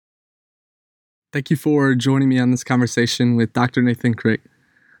Thank you for joining me on this conversation with Dr. Nathan Crick.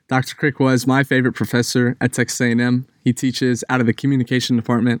 Dr. Crick was my favorite professor at Texas A&M. He teaches out of the communication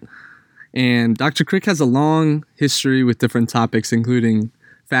department. And Dr. Crick has a long history with different topics, including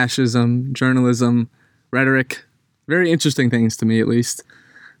fascism, journalism, rhetoric. Very interesting things to me, at least.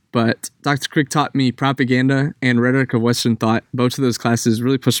 But Dr. Crick taught me propaganda and rhetoric of Western thought. Both of those classes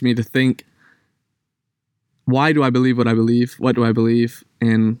really pushed me to think, why do I believe what I believe? What do I believe?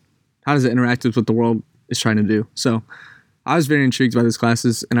 And how does it interact with what the world is trying to do? So I was very intrigued by those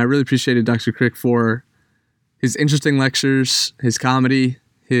classes, and I really appreciated Dr. Crick for his interesting lectures, his comedy,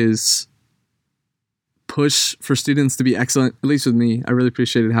 his push for students to be excellent, at least with me. I really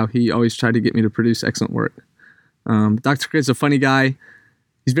appreciated how he always tried to get me to produce excellent work. Dr. Crick is a funny guy.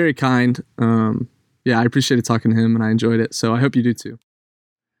 He's very kind. I appreciated talking to him, and I enjoyed it, so I hope you do too.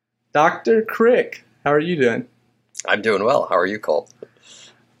 Dr. Crick, how are you doing? I'm doing well. How are you, Cole?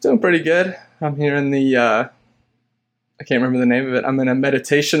 Doing pretty good. I'm here in the, I can't remember the name of it. I'm in a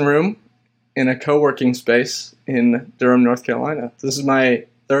meditation room in a co-working space in Durham, North Carolina. This is my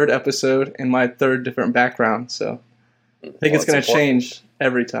third episode and my third different background, so I think it's going to change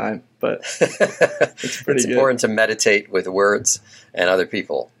every time, but it's pretty good. It's important to meditate with words and other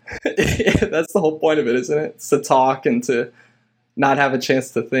people. Yeah, that's the whole point of it, isn't it? It's to talk and to not have a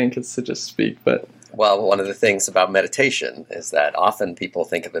chance to think. It's to just speak, but... Well, one of the things about meditation is that often people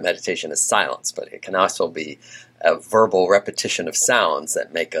think of a meditation as silence, but it can also be a verbal repetition of sounds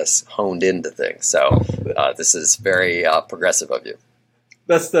that make us honed into things. So this is very progressive of you.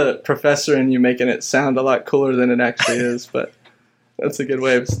 That's the professor in you making it sound a lot cooler than it actually is, but that's a good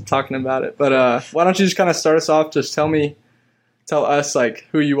way of talking about it. But why don't you just kind of start us off? Just tell us like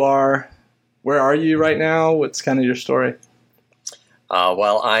who you are, where are you right now? What's kind of your story?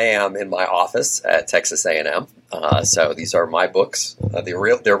 Well, I am in my office at Texas A&M. So these are my books. They're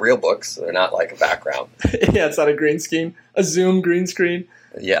real books. They're not like a background. Yeah, it's not a green screen, a Zoom green screen.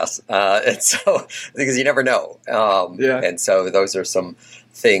 Yes, and so because you never know. And so those are some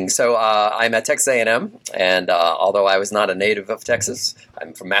things. So I'm at Texas A&M, and although I was not a native of Texas,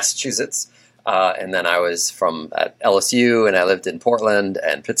 I'm from Massachusetts. And then I was at LSU, and I lived in Portland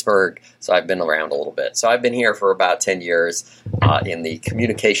and Pittsburgh, so I've been around a little bit. So I've been here for about 10 years in the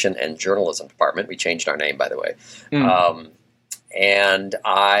communication and journalism department. We changed our name, by the way. And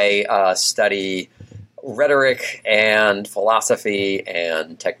I study rhetoric and philosophy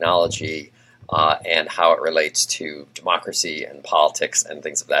and technology and how it relates to democracy and politics and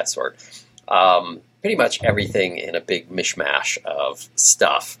things of that sort. Pretty much everything in a big mishmash of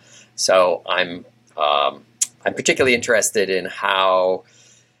stuff. So I'm particularly interested in how,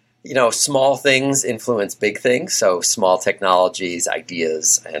 small things influence big things. So small technologies,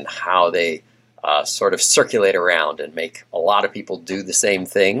 ideas, and how they sort of circulate around and make a lot of people do the same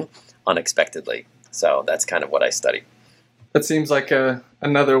thing unexpectedly. So that's kind of what I study. That seems like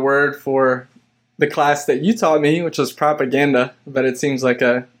another word for the class that you taught me, which was propaganda. But it seems like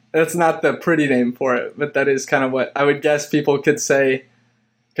that's not the pretty name for it, but that is kind of what I would guess people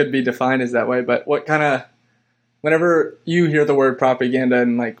could be defined as that way. But what kind of, whenever you hear the word propaganda,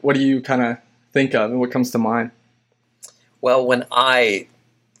 and like, what do you kind of think of and what comes to mind? Well, when I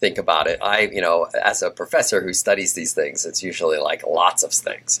think about it, as a professor who studies these things, it's usually like lots of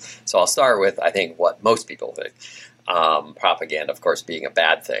things. So I'll start with, I think, what most people think. Propaganda, of course, being a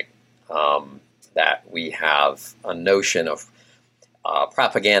bad thing. That we have a notion of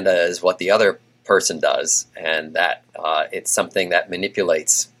propaganda is what the other person does, and that it's something that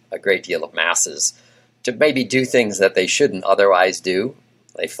manipulates a great deal of masses to maybe do things that they shouldn't otherwise do.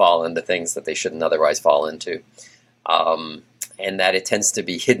 They fall into things that they shouldn't otherwise fall into, and that it tends to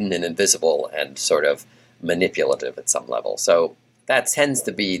be hidden and invisible and sort of manipulative at some level. So that tends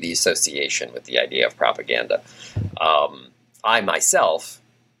to be the association with the idea of propaganda. I myself,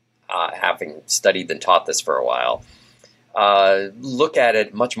 having studied and taught this for a while, look at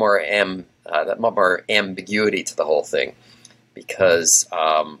it much more ambiguity to the whole thing, because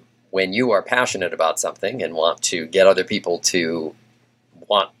when you are passionate about something and want to get other people to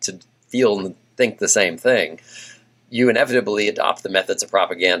want to feel and think the same thing, you inevitably adopt the methods of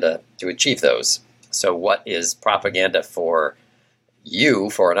propaganda to achieve those. So what is propaganda for you,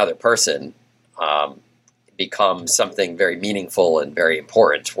 for another person, becomes something very meaningful and very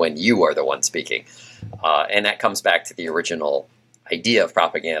important when you are the one speaking. And that comes back to the original idea of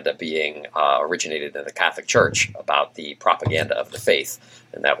propaganda being originated in the Catholic Church about the propaganda of the faith.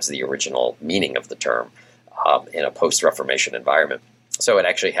 And that was the original meaning of the term in a post-Reformation environment. So it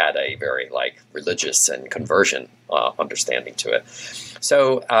actually had a very religious and conversion understanding to it.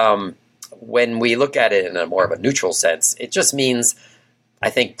 So when we look at it in a more of a neutral sense, it just means I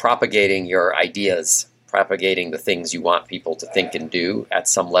think propagating your ideas, propagating the things you want people to think and do at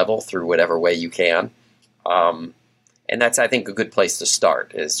some level through whatever way you can. And that's, I think, a good place to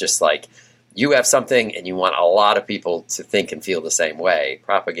start, is just like, you have something and you want a lot of people to think and feel the same way.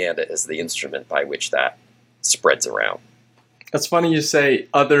 Propaganda is the instrument by which that spreads around. It's funny you say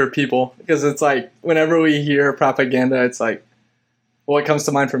other people, because it's like whenever we hear propaganda, it's like what comes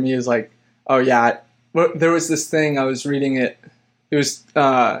to mind for me is like, oh yeah, there was this thing I was reading it. It was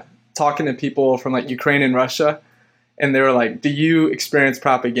talking to people from like Ukraine and Russia, and they were like, "Do you experience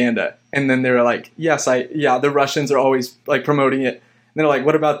propaganda?" And then they were like, "Yes, the Russians are always like promoting it." And they're like,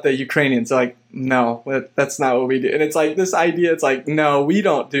 "What about the Ukrainians?" They're like, "No, that's not what we do." And it's like this idea. It's like, no, we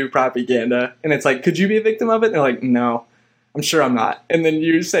don't do propaganda. And it's like, could you be a victim of it? And they're like, no, I'm sure I'm not. And then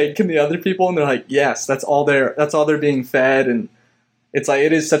you say, can the other people? And they're like, yes, that's all they're being fed. And it's like,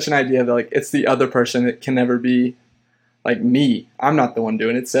 it is such an idea that like, it's the other person. It can never be like me. I'm not the one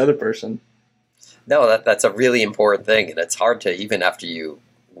doing it. It's the other person. No, that's a really important thing. And it's hard to, even after you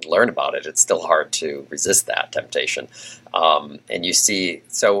learn about it, it's still hard to resist that temptation. And you see,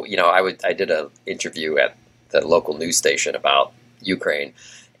 so, I did an interview at the local news station about Ukraine,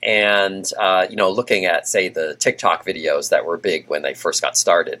 and, looking at, say, the TikTok videos that were big when they first got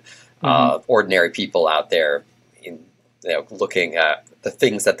started, ordinary people out there, looking at the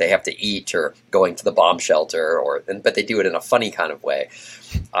things that they have to eat, or going to the bomb shelter, but they do it in a funny kind of way.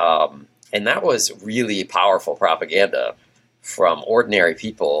 And that was really powerful propaganda from ordinary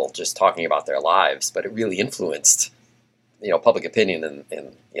people just talking about their lives, but it really influenced, public opinion in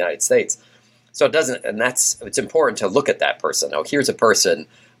the United States. So it's important to look at that person. Oh, here's a person,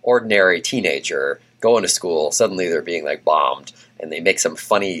 ordinary teenager, going to school, suddenly they're being like bombed, and they make some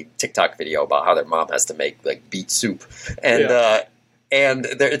funny TikTok video about how their mom has to make like beet soup. And,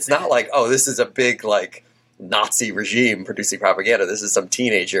 it's not like, oh, this is a big like Nazi regime producing propaganda. This is some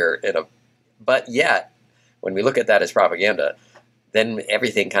teenager but yet, when we look at that as propaganda, then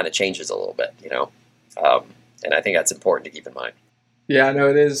everything kind of changes a little bit, and I think that's important to keep in mind. Yeah, no,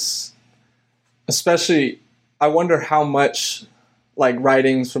 it is. Especially, I wonder how much like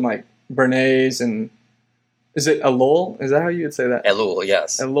writings from like Bernays and is it Ellul? Is that how you would say that? Ellul,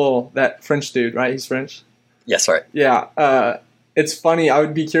 yes. Ellul, that French dude, right? He's French? Yes, right. Yeah. It's funny. I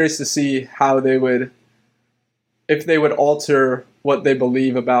would be curious to see how if they would alter what they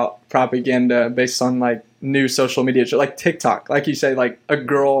believe about propaganda based on like new social media, like TikTok. Like you say, like a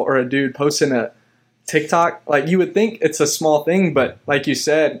girl or a dude posting a TikTok, like you would think it's a small thing, but like you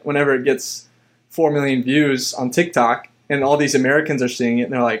said, whenever it gets 4 million views on TikTok and all these Americans are seeing it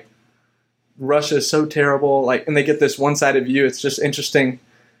and they're like, Russia is so terrible, like, and they get this one-sided view. It's just interesting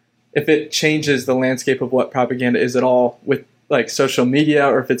if it changes the landscape of what propaganda is at all with like social media,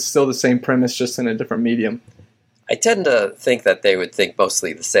 or if it's still the same premise, just in a different medium. I tend to think that they would think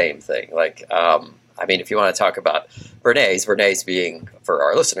mostly the same thing. Like, if you want to talk about Bernays being, for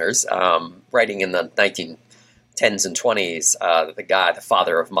our listeners, writing in the 1910s and 20s, the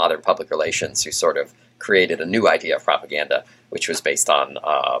father of modern public relations, who sort of created a new idea of propaganda, which was based on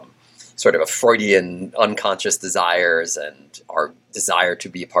sort of a Freudian unconscious desires and our desire to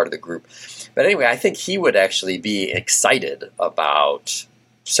be a part of the group. But anyway, I think he would actually be excited about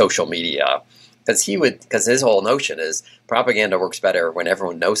social media, because his whole notion is propaganda works better when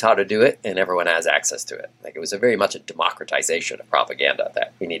everyone knows how to do it and everyone has access to it. Like, it was very much a democratization of propaganda,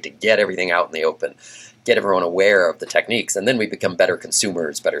 that we need to get everything out in the open, get everyone aware of the techniques, and then we become better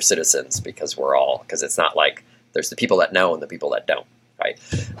consumers, better citizens, because it's not like there's the people that know and the people that don't, right?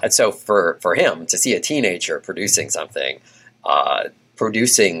 And so for him to see a teenager producing something,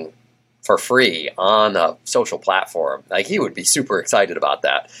 producing for free on a social platform, like, he would be super excited about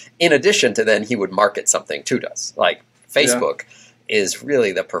that. In addition to, then he would market something to us. Like, Facebook is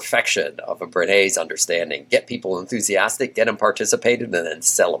really the perfection of a Bernays understanding. Get people enthusiastic, get them participated, and then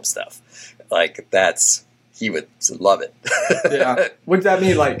sell them stuff. Like, he would love it. Yeah. Would that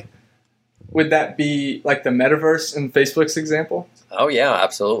be like the metaverse in Facebook's example? Oh yeah,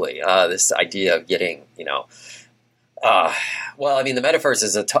 absolutely. This idea of getting, the metaverse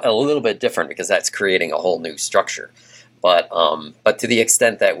is a little bit different, because that's creating a whole new structure. But to the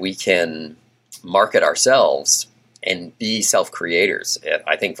extent that we can market ourselves and be self-creators,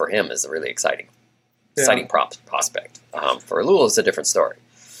 I think for him is a really exciting prospect. For Ellul, it's a different story.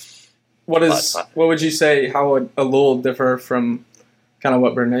 What would you say, how would Ellul differ from kind of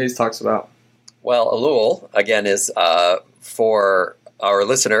what Bernays talks about? Well, Ellul, again, is, for our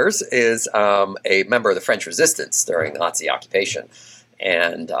listeners, is a member of the French resistance during the Nazi occupation,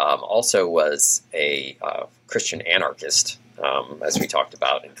 and also was a Christian anarchist, as we talked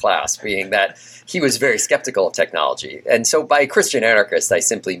about in class, being that he was very skeptical of technology. And so by Christian anarchist, I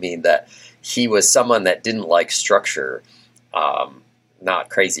simply mean that he was someone that didn't like structure, not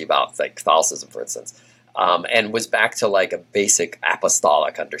crazy about like Catholicism, for instance, and was back to like a basic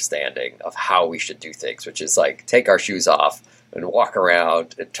apostolic understanding of how we should do things, which is like take our shoes off and walk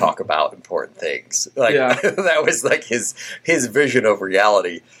around and talk about important things. Like that was like his vision of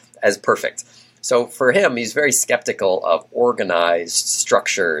reality as perfect. So for him, he's very skeptical of organized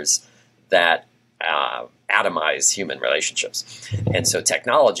structures that atomize human relationships. And so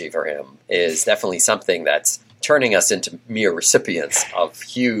technology for him is definitely something that's turning us into mere recipients of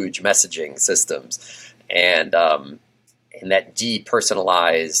huge messaging systems and that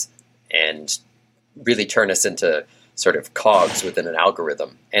depersonalize and really turn us into sort of cogs within an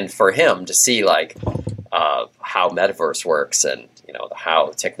algorithm. And for him to see like how metaverse works and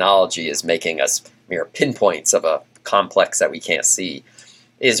how technology is making us mere pinpoints of a complex that we can't see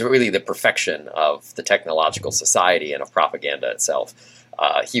is really the perfection of the technological society and of propaganda itself.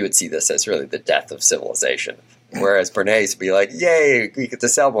 He would see this as really the death of civilization. Whereas Bernays would be like, yay, we get to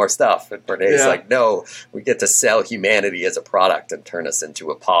sell more stuff. And Bernays is like, no, we get to sell humanity as a product and turn us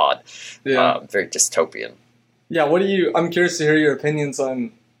into a pod. Very dystopian. Yeah, I'm curious to hear your opinions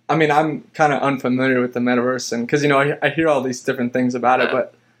on, I mean, I'm kind of unfamiliar with the metaverse, and because, I hear all these different things about it,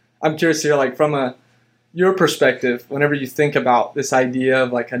 but I'm curious to hear, like, from your perspective, whenever you think about this idea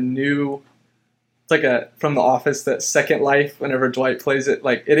of, like, a new, it's like from The Office, that Second Life, whenever Dwight plays it,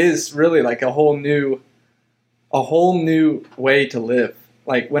 like, it is really, like, a whole new way to live.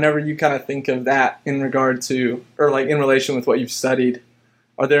 Like, whenever you kind of think of that in regard to, or, like, in relation with what you've studied,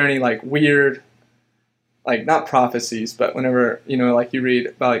 are there any, like, weird, like, not prophecies, but whenever, like you read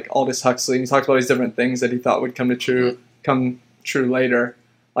about like Aldous Huxley, and he talks about these different things that he thought would come true later.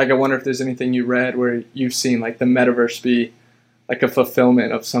 Like, I wonder if there's anything you read where you've seen like the metaverse be like a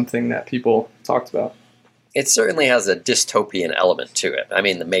fulfillment of something that people talked about. It certainly has a dystopian element to it. I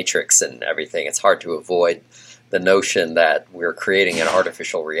mean, the Matrix and everything, it's hard to avoid the notion that we're creating an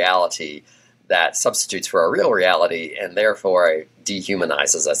artificial reality that substitutes for our real reality and therefore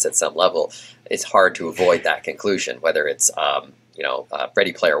dehumanizes us at some level. It's hard to avoid that conclusion, whether it's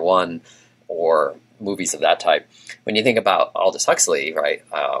Ready Player One or movies of that type. When you think about Aldous Huxley, right,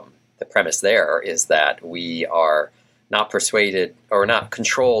 the premise there is that we are not persuaded or not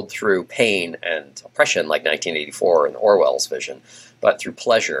controlled through pain and oppression like 1984 in Orwell's vision, but through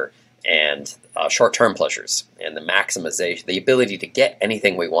pleasure and short-term pleasures. And the maximization, the ability to get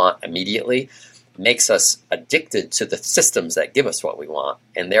anything we want immediately makes us addicted to the systems that give us what we want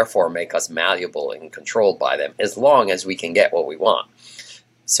and therefore make us malleable and controlled by them as long as we can get what we want.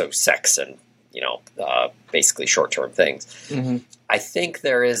 So sex and, basically short-term things. Mm-hmm. I think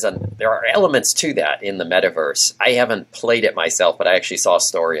there are elements to that in the metaverse. I haven't played it myself, but I actually saw a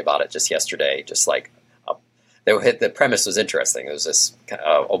story about it just yesterday, just like the premise was interesting. It was this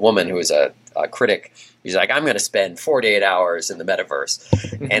a woman who was a critic. She's like, I'm going to spend 48 hours in the metaverse.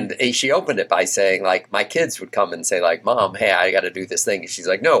 Mm-hmm. And she opened it by saying, like, my kids would come and say, like, Mom, hey, I got to do this thing. And she's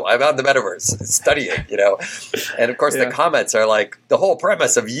like, no, I'm on the metaverse studying, And, of course, the comments are like, the whole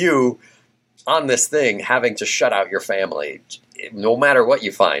premise of you on this thing having to shut out your family, no matter what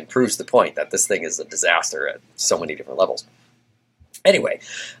you find, proves the point that this thing is a disaster at so many different levels. Anyway,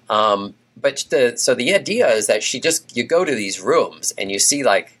 but the idea is that you go to these rooms and you see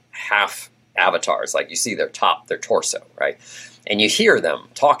like half avatars, like you see their torso, right? And you hear them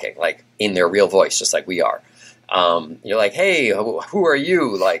talking like in their real voice, just like we are. You're like, hey, who are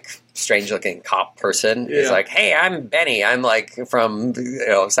you? Like strange looking cop person is like, hey, I'm Benny. I'm like from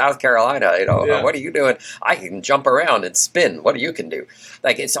South Carolina. What are you doing? I can jump around and spin. What you can do?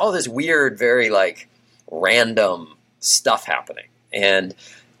 Like it's all this weird, very like random stuff happening, and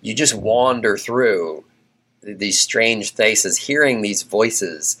you just wander through these strange faces, hearing these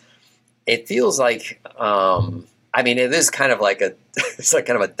voices. It feels like, it is kind of like it's like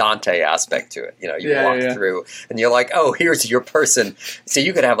kind of a Dante aspect to it. You walk through and you're like, oh, here's your person. So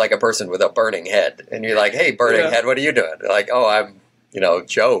you could have like a person with a burning head and you're like, hey, burning head, what are you doing? They're like, oh, I'm,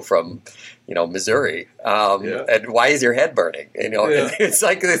 Joe from, Missouri. And why is your head burning? It's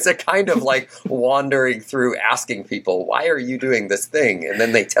like, it's a kind of like wandering through asking people, why are you doing this thing? And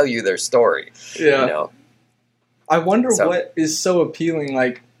then they tell you their story. Yeah. I wonder what is so appealing,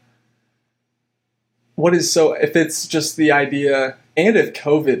 like, if it's just the idea, and if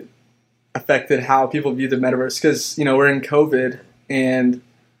COVID affected how people view the metaverse, because, we're in COVID, and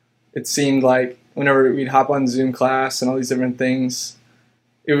it seemed like whenever we'd hop on Zoom class and all these different things,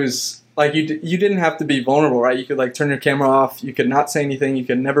 it was like you didn't have to be vulnerable, right? You could like turn your camera off, you could not say anything, you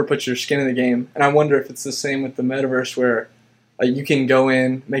could never put your skin in the game. And I wonder if it's the same with the metaverse, where Like you can go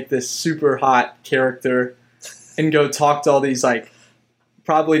in, make this super hot character, and go talk to all these like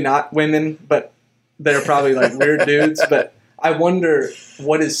probably not women, but they're probably like weird dudes. But I wonder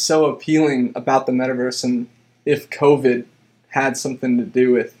what is so appealing about the metaverse, and if COVID had something to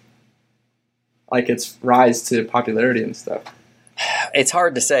do with like its rise to popularity and stuff. It's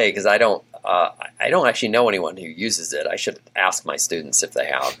hard to say because I don't actually know anyone who uses it. I should ask my students if they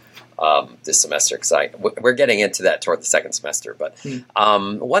have this semester because we're getting into that toward the second semester. But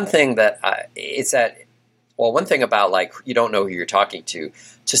one thing one thing about like you don't know who you're talking to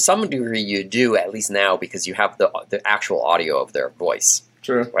some degree you do at least now because you have the actual audio of their voice.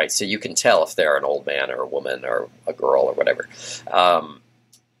 True. Right, so you can tell if they're an old man or a woman or a girl or whatever.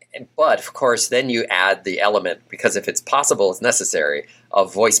 But, of course, then you add the element, because if it's possible, it's necessary,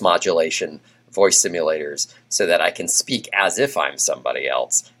 of voice modulation, voice simulators, so that I can speak as if I'm somebody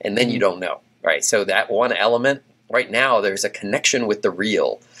else. And then you don't know, right? So that one element, right now, there's a connection with the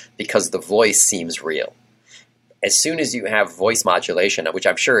real because the voice seems real. As soon as you have voice modulation, which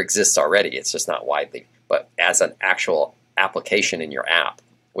I'm sure exists already, it's just not widely, but as an actual application in your app,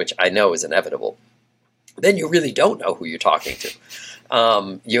 which I know is inevitable, then you really don't know who you're talking to.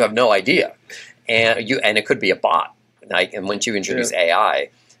 You have no idea, and it could be a bot. And once you introduce AI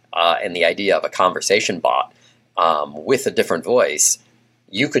and the idea of a conversation bot with a different voice,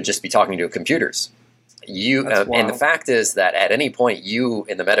 you could just be talking to computers. And the fact is that at any point you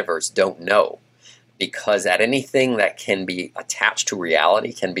in the metaverse don't know, because at anything that can be attached to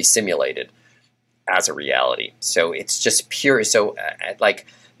reality can be simulated as a reality. So it's just pure. So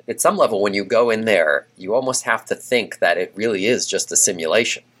at some level, when you go in there, you almost have to think that it really is just a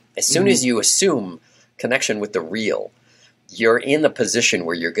simulation. As soon as you assume connection with the real, you're in a position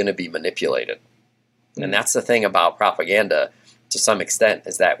where you're going to be manipulated. And that's the thing about propaganda, to some extent,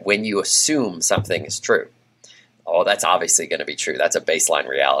 is that when you assume something is true, that's obviously going to be true. That's a baseline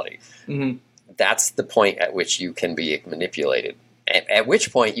reality. That's the point at which you can be manipulated. At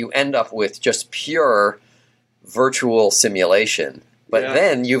which point you end up with just pure virtual simulation. But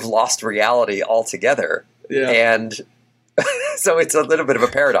then you've lost reality altogether. Yeah. And so it's a little bit of a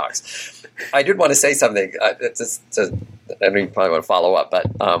paradox. I did want to say something. I mean, you probably want to follow up,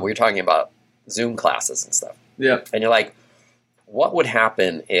 but we were talking about Zoom classes and stuff. Yeah. And you're like, what would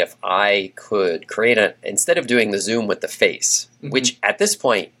happen if I could create instead of doing the Zoom with the face, which at this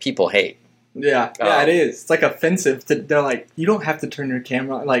point people hate. Yeah, it is. It's like offensive. They're like, you don't have to turn your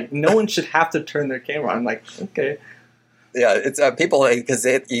camera on. Like, no one should have to turn their camera on. I'm like, okay. Yeah, it's people, because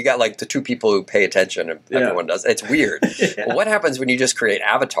you got like the two people who pay attention and everyone does. It's weird. But what happens when you just create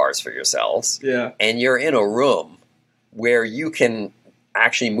avatars for yourselves and you're in a room where you can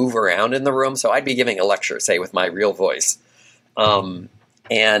actually move around in the room? So I'd be giving a lecture, say, with my real voice. And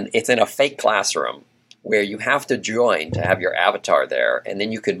it's in a fake classroom where you have to join to have your avatar there, and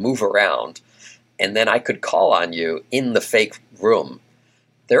then you could move around, and then I could call on you in the fake room.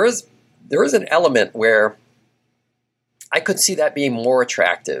 There is an element where I could see that being more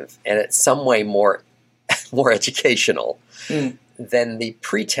attractive and in some way more educational than the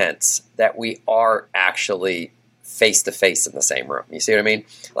pretense that we are actually face-to-face in the same room. You see what I mean?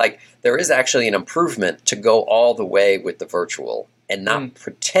 Like, there is actually an improvement to go all the way with the virtual and not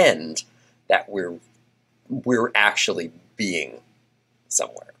pretend that we're actually being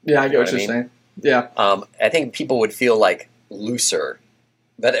somewhere. Yeah, I get what you're saying. Yeah. I think people would feel like looser.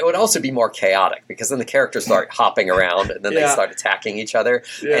 But it would also be more chaotic because then the characters start hopping around and then they start attacking each other.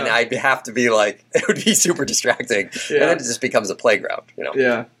 Yeah. And I'd have to be like, it would be super distracting. Yeah. And then it just becomes a playground, you know?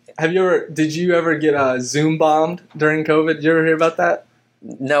 Yeah. Did you ever get Zoom bombed during COVID? Did you ever hear about that?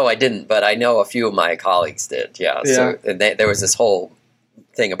 No, I didn't, but I know a few of my colleagues did. Yeah. So there was this whole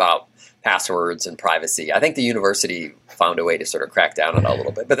thing about passwords and privacy. I think the university found a way to sort of crack down on it a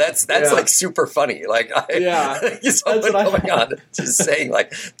little bit, but that's like super funny. Like, someone coming on just saying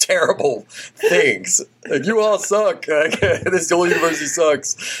like terrible things, like you all suck. This whole university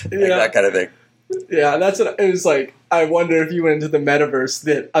sucks. Like, that kind of thing. Yeah, that's what it was like. I wonder if you went into the metaverse,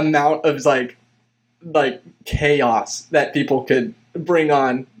 the amount of like chaos that people could bring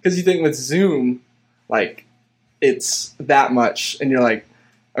on, because you think with Zoom, like it's that much, and you're like,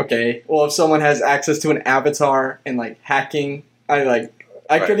 okay, well, if someone has access to an avatar and like hacking, I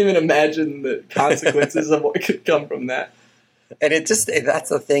couldn't even imagine the consequences of what could come from that. And that's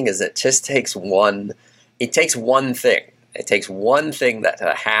the thing, is it just takes one thing. It takes one thing that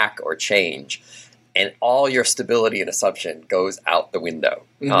to hack or change, and all your stability and assumption goes out the window.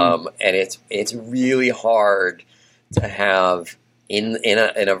 And it's really hard to have in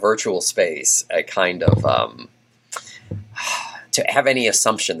a virtual space a kind of to have any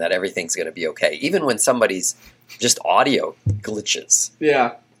assumption that everything's going to be okay. Even when somebody's just audio glitches.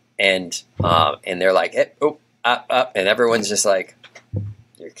 Yeah. And they're like, hey, up, and everyone's just like,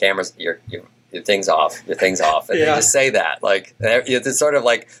 your camera's, your thing's off, and they just say that, like, it's sort of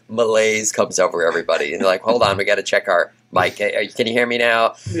like malaise comes over everybody, and they're like, hold on, we got to check our mic. Can you hear me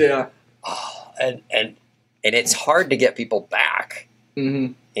now? Yeah. Oh, and it's hard to get people back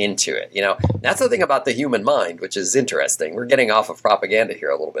into it. That's the thing about the human mind, which is interesting. We're getting off of propaganda here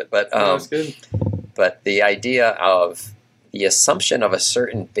a little bit, but that's good. But the idea of the assumption of a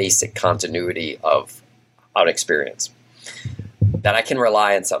certain basic continuity of an experience, that I can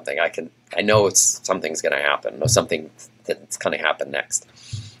rely on something. I know something's going to happen. I know something that's going to happen next.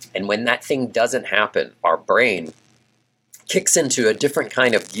 And when that thing doesn't happen, our brain kicks into a different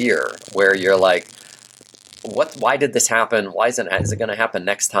kind of gear where you're like, why did this happen? Why is it going to happen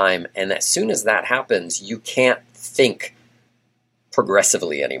next time? And as soon as that happens, you can't think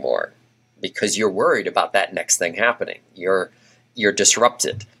progressively anymore because you're worried about that next thing happening. You're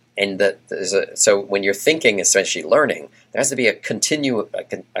disrupted. And so when you're thinking, especially learning, there has to be a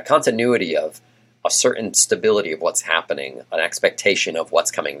continuity of a certain stability of what's happening, an expectation of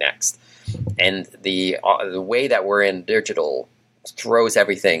what's coming next. And the way that we're in digital throws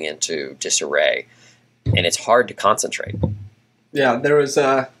everything into disarray, and it's hard to concentrate. Yeah, there was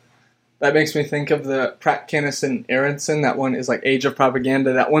that makes me think of the Pratt, Canis, and Aronson. That one is like Age of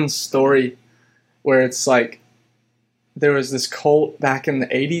Propaganda. That one story where it's like, there was this cult back in the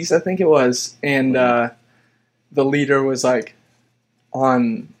 80s, I think it was, and the leader was like,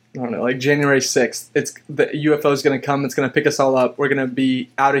 on, I don't know, like January 6th, the UFO is going to come, it's going to pick us all up, we're going to be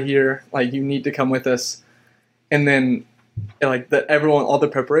out of here, like, you need to come with us. And then, like, all the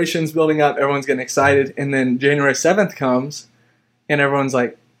preparations building up, everyone's getting excited, and then January 7th comes, and everyone's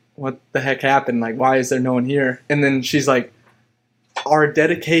like, what the heck happened? Like, why is there no one here? And then she's like, our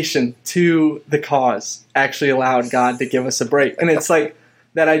dedication to the cause actually allowed God to give us a break. And it's like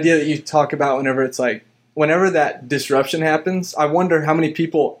that idea that you talk about whenever it's like, whenever that disruption happens, I wonder how many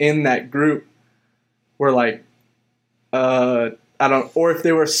people in that group were like, or if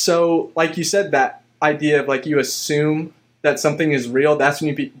they were so, like you said, that idea of like, you assume that something is real, that's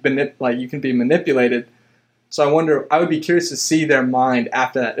when you can be manipulated. So I wonder, I would be curious to see their mind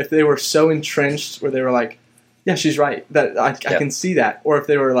after that. If they were so entrenched where they were like, yeah, she's right. That I can see that. Or if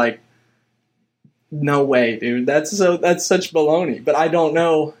they were like, no way, dude. That's such baloney. But I don't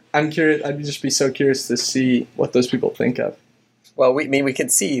know. I'm curious. I'd just be so curious to see what those people think of. Well, we can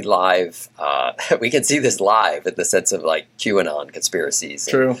see live. We can see this live in the sense of like QAnon conspiracies.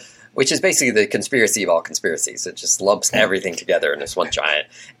 True. Which is basically the conspiracy of all conspiracies. It just lumps everything together in this one giant.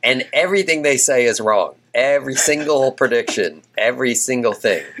 And everything they say is wrong. Every single prediction, every single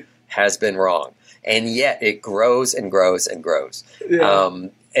thing has been wrong. And yet it grows and grows and grows. Yeah.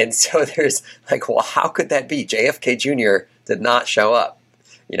 And so there's like, well, how could that be? JFK Jr. did not show up.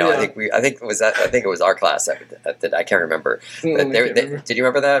 Yeah. I think it was our class that I can't remember. Did you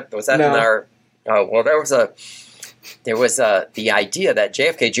remember that? Was that in our? Oh, well, there was the idea that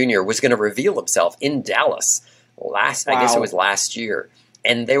JFK Jr. was going to reveal himself in Dallas I guess it was last year,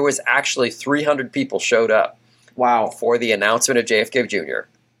 and there was actually 300 people showed up. Wow. For the announcement of JFK Jr.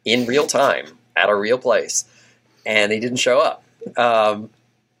 in real time at a real place, and he didn't show up.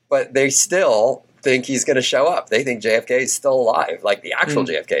 But they still think he's going to show up. They think JFK is still alive, like the actual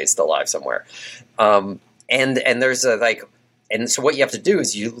JFK is still alive somewhere. And there's and so what you have to do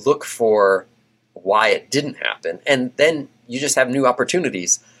is you look for why it didn't happen, and then you just have new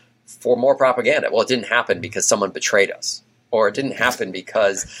opportunities for more propaganda. Well, it didn't happen because someone betrayed us, or it didn't happen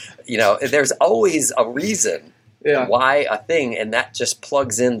because, there's always a reason why a thing, and that just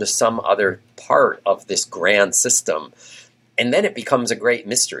plugs into some other part of this grand system, and then it becomes a great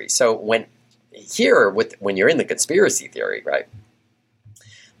mystery. So when you're in the conspiracy theory, right,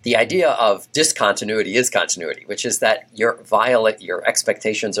 the idea of discontinuity is continuity, which is that your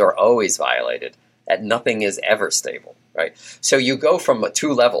expectations are always violated, that nothing is ever stable, right? So you go from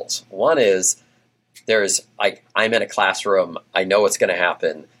two levels. One is there's like, I'm in a classroom, I know what's going to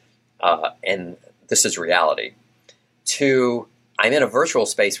happen, and this is reality. To, I'm in a virtual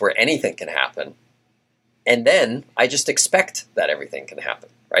space where anything can happen, and then I just expect that everything can happen,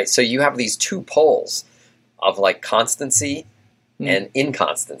 right? So you have these two poles of like constancy and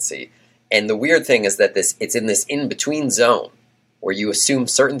inconstancy. And the weird thing is that it's in this in-between zone where you assume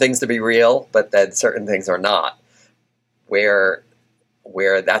certain things to be real, but then certain things are not, where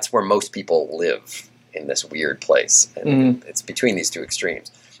that's where most people live, in this weird place. And it's between these two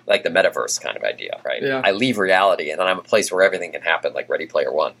extremes, like the metaverse kind of idea, right? Yeah. I leave reality and then I'm a place where everything can happen, like Ready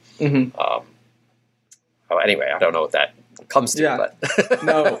Player One. Anyway, I don't know what that comes to, but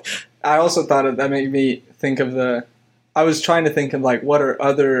no, I also thought that made me think of I was trying to think of like what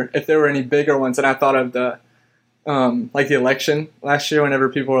are if there were any bigger ones, and I thought of the like the election last year. Whenever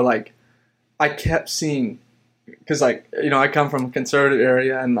people were like, I kept seeing, because like I come from a conservative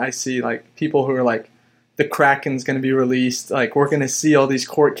area, and I see like people who are like, the Kraken's going to be released, like we're going to see all these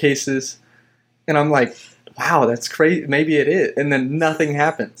court cases, and I'm like, wow, that's crazy. Maybe it is, and then nothing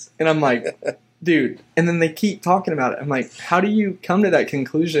happens, and I'm like, dude. And then they keep talking about it. I'm like, how do you come to that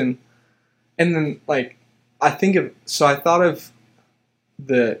conclusion? And then like I thought of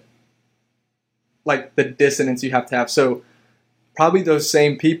the dissonance you have to have. So probably those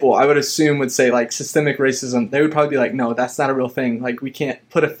same people, I would assume, would say like systemic racism. They would probably be like, no, that's not a real thing. Like we can't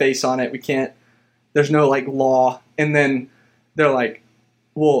put a face on it. We can't. There's no like law. And then they're like,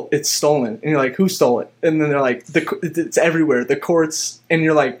 well, it's stolen. And you're like, who stole it? And then they're like, it's everywhere. The courts. And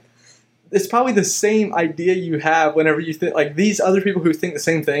you're like, it's probably the same idea you have whenever you think like these other people who think the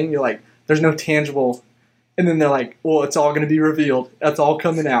same thing. You're like, there's no tangible. And then they're like, well, it's all going to be revealed. That's all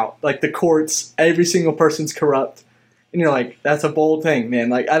coming out. Like the courts, every single person's corrupt. And you're like, that's a bold thing, man.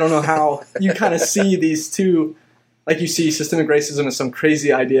 Like, I don't know how you kind of see these two, like you see systemic racism as some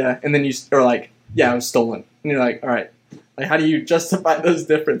crazy idea. And then you are like, yeah, it was stolen. And you're like, all right, like how do you justify those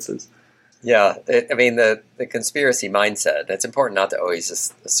differences? Yeah. I mean, the conspiracy mindset, it's important not to always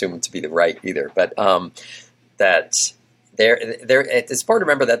just assume to be the right either, but that it's important to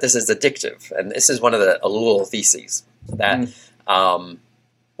remember that this is addictive, and this is one of the Ellul theses that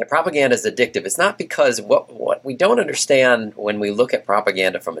that propaganda is addictive. It's not because what we don't understand when we look at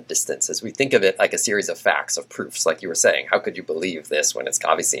propaganda from a distance is we think of it like a series of facts, of proofs, like you were saying. How could you believe this when it's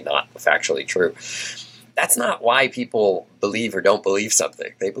obviously not factually true? That's not why people believe or don't believe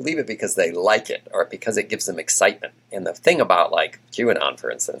something. They believe it because they like it or because it gives them excitement. And the thing about like QAnon, for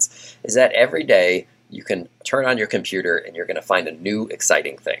instance, is that every day you can turn on your computer and you're going to find a new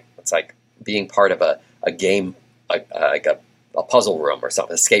exciting thing. It's like being part of a game, like a puzzle room or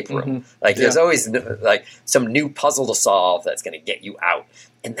something, escape room. Mm-hmm. Like there's always like some new puzzle to solve that's going to get you out.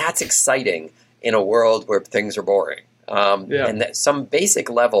 And that's exciting in a world where things are boring. And that some basic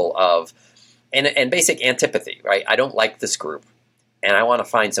level of, and basic antipathy, right? I don't like this group and I want to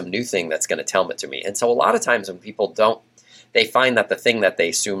find some new thing that's going to tell it to me. And so a lot of times when people they find that the thing that they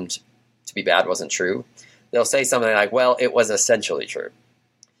assumed to be bad wasn't true, they'll say something like, well, it was essentially true.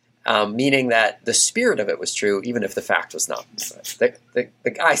 Meaning that the spirit of it was true, even if the fact was not.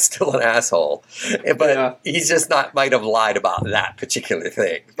 The guy's still an asshole, but he's just might have lied about that particular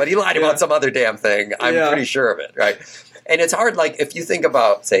thing. But he lied about some other damn thing. I'm pretty sure of it, right? And it's hard, like, if you think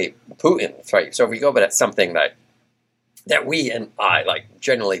about, say, Putin, right? So if we go about something that we and I, like,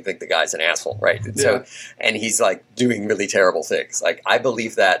 generally think the guy's an asshole, right? And so, and he's, like, doing really terrible things. Like, I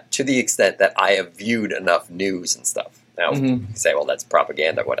believe that to the extent that I have viewed enough news and stuff. Now, you say, well, that's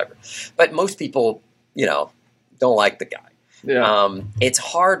propaganda, whatever. But most people, don't like the guy. Yeah. It's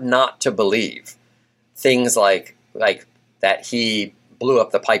hard not to believe things like that he blew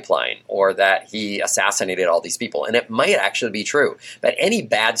up the pipeline or that he assassinated all these people. And it might actually be true. But any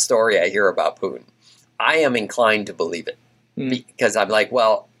bad story I hear about Putin, I am inclined to believe it. Because I'm like,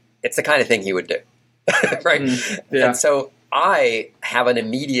 well, it's the kind of thing he would do. Right? Yeah. And so I have an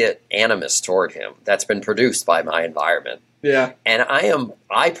immediate animus toward him that's been produced by my environment. Yeah. And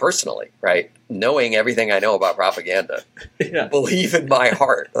I personally, right, knowing everything I know about propaganda, believe in my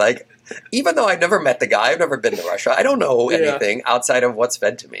heart. Like, even though I've never met the guy, I've never been to Russia, I don't know anything outside of what's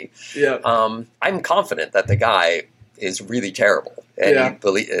fed to me. Yeah. I'm confident that the guy is really terrible. And he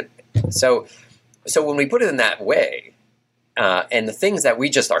believe it. So when we put it in that way, and the things that we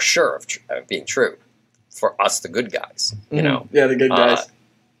just are sure of being true, for us, the good guys, Yeah, the good guys.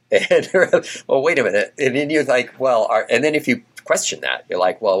 And, well, wait a minute. And then you're like, well, and then if you question that, you're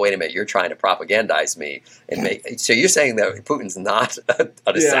like, well, wait a minute. You're trying to propagandize me and make. So you're saying that Putin's not an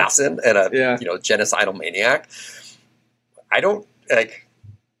assassin and a genocidal maniac? I don't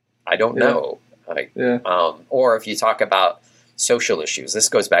know. Or if you talk about social issues, this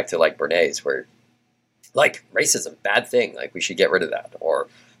goes back to like Bernays, where like racism, bad thing. Like we should get rid of that, or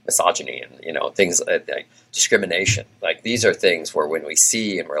misogyny and things like discrimination. Like these are things where when we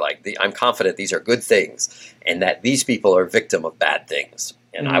see and we're like, I'm confident these are good things and that these people are victim of bad things.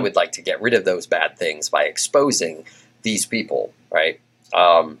 And I would like to get rid of those bad things by exposing these people, right?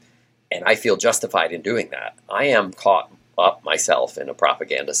 And I feel justified in doing that. I am caught up myself in a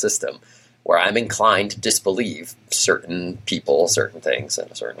propaganda system where I'm inclined to disbelieve certain people, certain things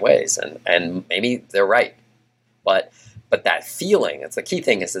in certain ways. And maybe they're right. But that feeling, it's the key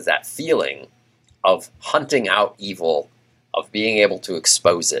thing is that feeling of hunting out evil, of being able to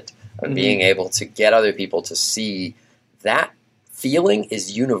expose it, of being able to get other people to see that feeling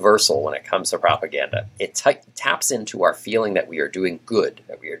is universal when it comes to propaganda. It taps into our feeling that we are doing good,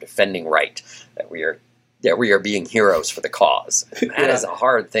 that we are defending right, that we are being heroes for the cause. And that is a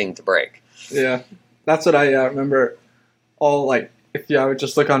hard thing to break. Yeah, that's what I remember. If I would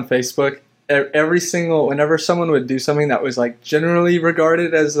just look on Facebook, whenever someone would do something that was like generally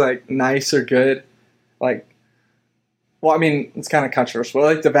regarded as like nice or good, it's kind of controversial.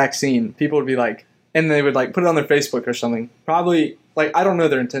 Like the vaccine, people would be like, and they would like put it on their Facebook or something. Probably I don't know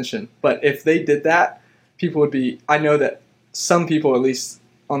their intention, but if they did that, people would be. I know that some people, at least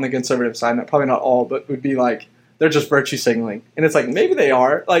on the conservative side, probably not all, but would be like they're just virtue signaling, and it's like maybe they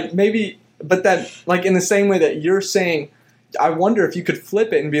are, maybe, but that in the same way that you're saying. I wonder if you could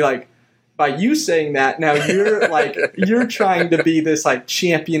flip it and be like, by you saying that, now you're you're trying to be this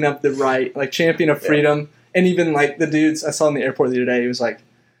champion of the right, champion of freedom. And even the dudes I saw in the airport the other day, it was like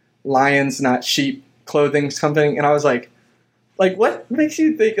lions, not sheep clothing something. And I was like, what makes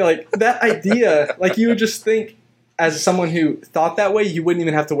you think that idea? You would just think as someone who thought that way, you wouldn't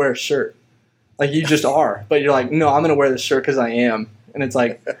even have to wear a shirt. You just are. But you're like, no, I'm going to wear this shirt because I am. And it's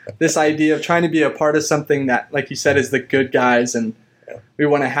this idea of trying to be a part of something that, like you said, is the good guys, and we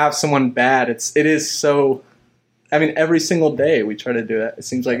want to have someone bad. It is so. I mean, every single day we try to do it. It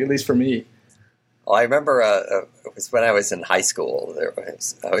seems like, at least for me. Well, I remember it was when I was in high school.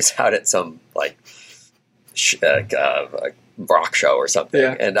 I was out at some rock show or something,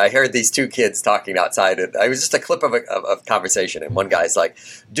 and I heard these two kids talking outside. And it was just a clip of a conversation, and one guy's like,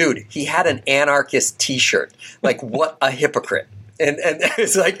 "Dude, he had an anarchist T-shirt. What a hypocrite." And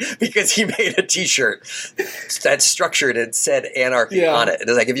it's because he made a T-shirt that's structured and said anarchy on it. And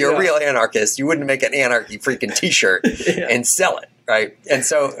it's if you're a real anarchist, you wouldn't make an anarchy freaking T-shirt and sell it, right? And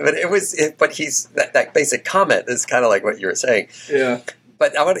so, but he's that basic comment is kind of like what you were saying. Yeah.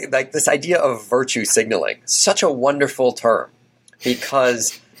 But I want this idea of virtue signaling, such a wonderful term,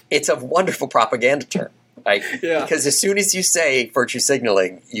 because it's a wonderful propaganda term, right? Yeah. Because as soon as you say virtue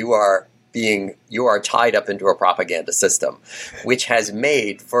signaling, you are tied up into a propaganda system, which has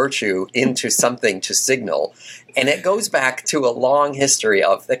made virtue into something to signal. And it goes back to a long history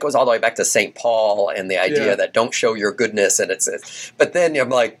that goes all the way back to St. Paul and the idea that don't show your goodness. And but then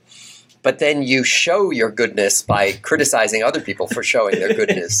I'm but then you show your goodness by criticizing other people for showing their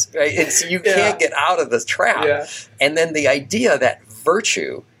goodness. Right? And so you can't get out of this trap. Yeah. And then the idea that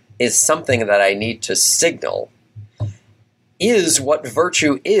virtue is something that I need to signal is what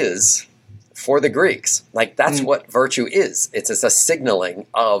virtue is. For the Greeks, that's what virtue is. It's a signaling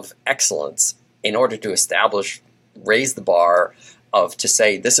of excellence in order to raise the bar to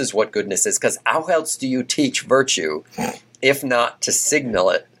say this is what goodness is. Because how else do you teach virtue if not to signal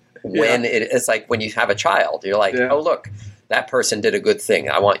it when it's like when you have a child? You're like, oh, look, that person did a good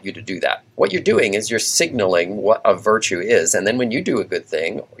thing. I want you to do that. What you're doing is you're signaling what a virtue is. And then when you do a good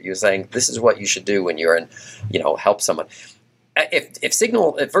thing, you're saying this is what you should do when you're help someone.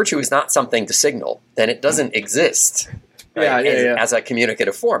 If virtue is not something to signal, then it doesn't exist as a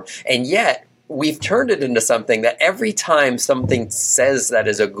communicative form. And yet we've turned it into something that every time something says that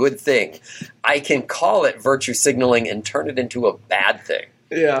is a good thing, I can call it virtue signaling and turn it into a bad thing.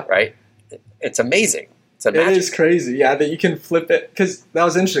 Yeah. Right? It's amazing. It is crazy. Yeah, that you can flip it. Because that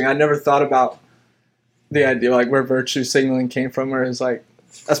was interesting. I never thought about the idea where virtue signaling came from, where it's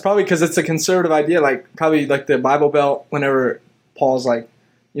that's probably because it's a conservative idea, probably the Bible Belt, whenever Paul's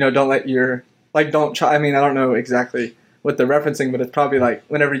don't let your, don't try, I mean, I don't know exactly what they're referencing, but it's probably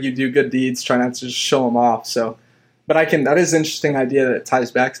whenever you do good deeds, try not to just show them off. So, but that is an interesting idea that it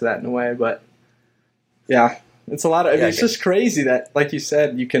ties back to that in a way, but yeah, it's a lot of, it's just crazy that, like you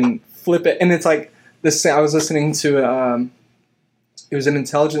said, you can flip it. And it's this, I was listening to, it was an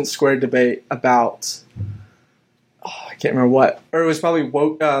Intelligence Squared debate about, I can't remember what, or it was probably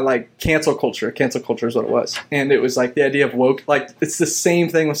woke, cancel culture. Cancel culture is what it was, and it was the idea of woke. It's the same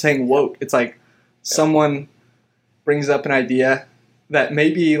thing with saying woke. It's someone brings up an idea that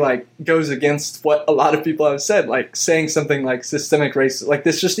maybe goes against what a lot of people have said, saying something like systemic racism.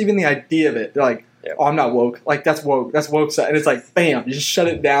 This, just even the idea of it. They're oh, I'm not woke. That's woke. That's woke. And it's bam, you just shut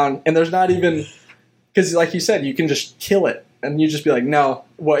it down, and there's not even, because like you said, you can just kill it, and you just be no,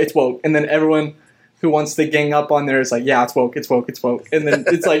 it's woke, and then everyone who wants to gang up on there is yeah, it's woke, it's woke, it's woke. And then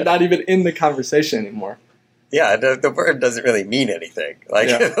it's not even in the conversation anymore. Yeah, the word doesn't really mean anything.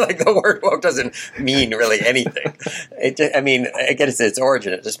 The word woke doesn't mean really anything. I guess its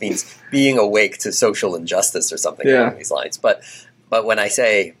origin, it just means being awake to social injustice or something along these lines. But when I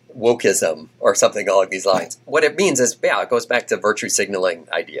say wokeism or something along these lines, what it means is, it goes back to virtue signaling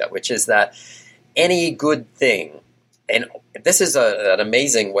idea, which is that any good thing, And this is an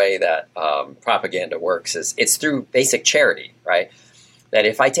amazing way that propaganda works. Is it's through basic charity, right? That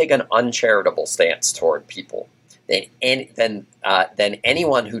if I take an uncharitable stance toward people, then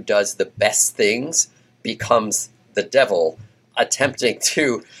anyone who does the best things becomes the devil attempting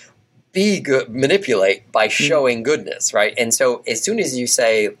to be good, manipulate by showing goodness, right? And so as soon as you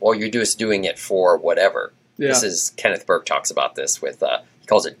say, well, you're just doing it for whatever, this is, Kenneth Burke talks about this with, he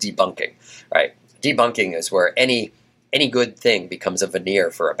calls it debunking, right? Debunking is where any good thing becomes a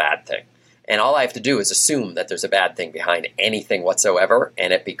veneer for a bad thing. And all I have to do is assume that there's a bad thing behind anything whatsoever,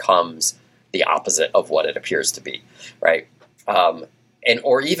 and it becomes the opposite of what it appears to be, right? And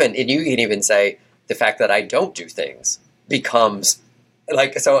you can even say the fact that I don't do things becomes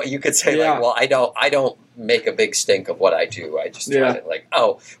like, so you could say like, well, I don't make a big stink of what I do. I just try to like,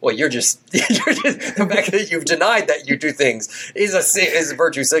 oh, well, you're just the fact that you've denied that you do things is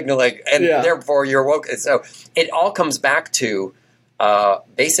virtue signaling, and therefore you're woke. And so it all comes back to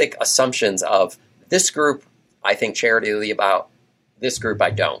basic assumptions of this group I think charitably about, this group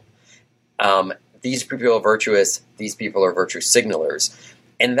I don't. These people are virtuous, these people are virtue signalers.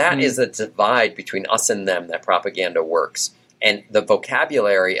 And that is the divide between us and them that propaganda works. And the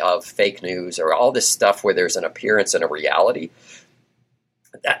vocabulary of fake news or all this stuff where there's an appearance and a reality,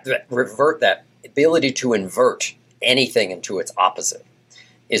 that ability to invert anything into its opposite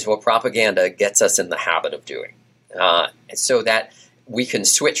is what propaganda gets us in the habit of doing. So that we can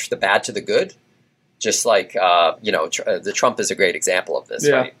switch the bad to the good, just like, the Trump is a great example of this,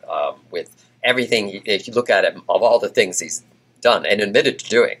 right? With everything, if you look at it, of all the things he's done and admitted to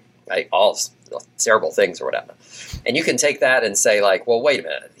doing, right? All terrible things or whatever. And you can take that and say like, well, wait a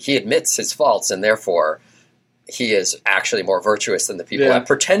minute. He admits his faults and therefore he is actually more virtuous than the people that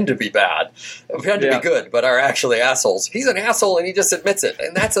pretend to be bad, pretend to be good, but are actually assholes. He's an asshole and he just admits it.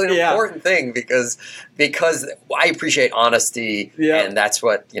 And that's an important thing because I appreciate honesty and that's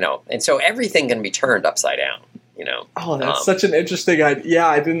what, and so everything can be turned upside down, Oh, that's such an interesting idea. Yeah,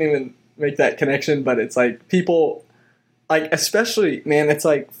 I didn't even make that connection, but it's like people, like, especially, man, it's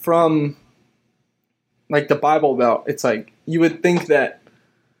like from like the Bible Belt, it's like you would think that,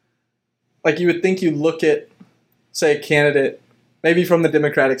 like you would think you look at, say, a candidate, maybe from the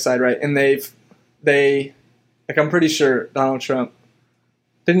Democratic side, right? And they like, I'm pretty sure Donald Trump,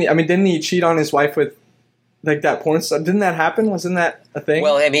 didn't he cheat on his wife with like that porn star? Didn't that happen? Wasn't that a thing?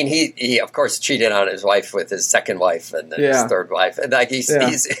 Well, I mean, he of course cheated on his wife with his second wife and then his third wife, and like he's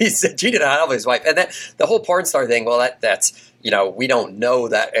cheated on his wife, and then the whole porn star thing. Well, that's we don't know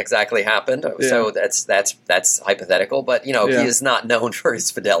that exactly happened, so that's hypothetical. But he is not known for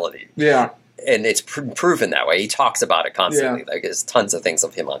his fidelity. Yeah. And it's proven that way. He talks about it constantly. Like there's tons of things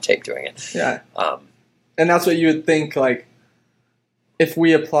of him on tape doing it. Yeah. And that's what you would think, like, if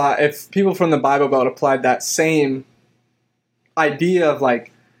people from the Bible Belt applied that same idea of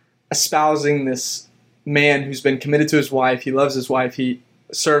like espousing this man who's been committed to his wife, he loves his wife, he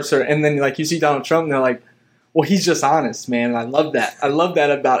serves her, and then like you see Donald Trump and they're like, well, he's just honest, man. And I love that. I love that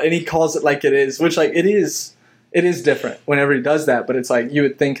about, and he calls it like it is, which like it is different whenever he does that. But it's like you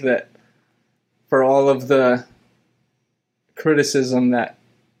would think that for all of the criticism that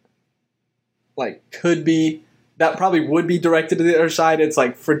like that probably would be directed to the other side, it's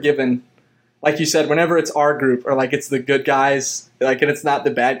like forgiven. Like you said, whenever it's our group or like it's the good guys, like, and it's not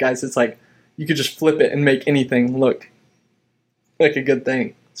the bad guys, it's like you could just flip it and make anything look like a good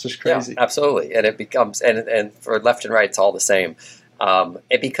thing. It's just crazy. Yeah, absolutely. And it becomes, and for left and right, it's all the same.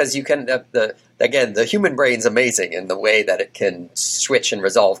 Because you can, the human brain's amazing in the way that it can switch and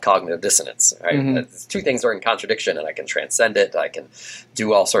resolve cognitive dissonance, right? Mm-hmm. Two things are in contradiction and I can transcend it. I can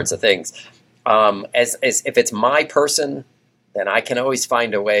do all sorts of things. As if it's my person, then I can always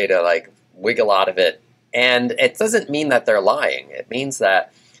find a way to like wiggle out of it. And it doesn't mean that they're lying. It means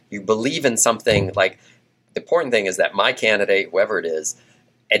that you believe in something. Like the important thing is that my candidate, whoever it is,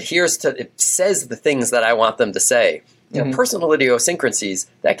 it says the things that I want them to say. Personal idiosyncrasies,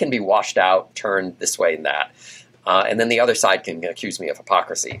 that can be washed out, turned this way and that. And then the other side can accuse me of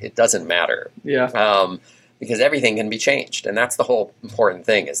hypocrisy. It doesn't matter. Yeah. Because everything can be changed. And that's the whole important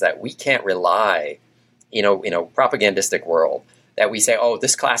thing, is that we can't rely, in a propagandistic world, that we say, oh,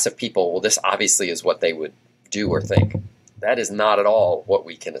 this class of people, well, this obviously is what they would do or think. That is not at all what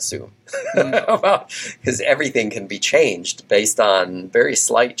we can assume. Because everything can be changed based on very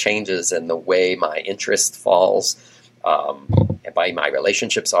slight changes in the way my interest falls, and by my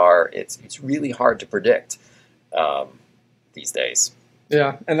relationships are. It's really hard to predict these days.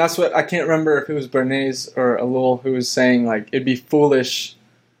 Yeah, and that's what, I can't remember if it was Bernays or Alul who was saying, like, it'd be foolish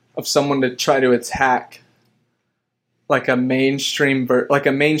of someone to try to attack like a mainstream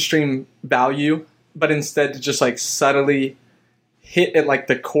value but instead to just like subtly hit at like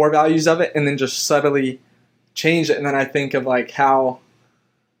the core values of it and then just subtly change it. And then I think of like how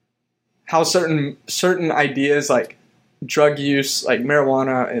certain ideas like drug use, like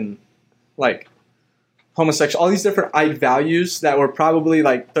marijuana and like homosexual, all these different values that were probably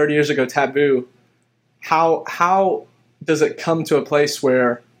like 30 years ago taboo, how does it come to a place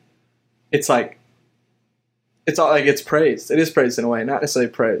where it's like it's all like it's praised? It is praised in a way, not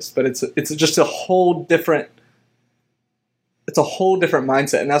necessarily praised, but it's just a whole different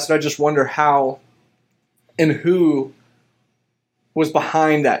mindset. And that's what I just wonder how and who was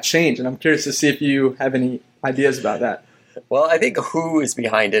behind that change. And I'm curious to see if you have any ideas about that. Well, I think who is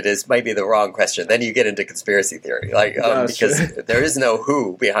behind it is maybe the wrong question. Then you get into conspiracy theory, like because there is no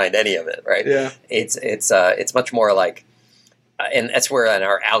who behind any of it, right? Yeah, it's much more like, and that's where in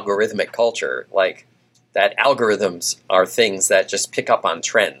our algorithmic culture, like that algorithms are things that just pick up on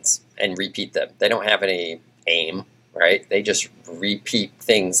trends and repeat them. They don't have any aim, right? They just repeat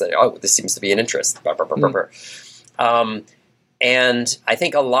things that this seems to be an interest. And I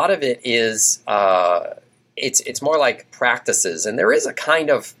think a lot of it is it's more like practices, and there is a kind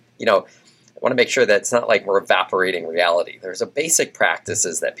of I want to make sure that it's not like we're evaporating reality. There's a basic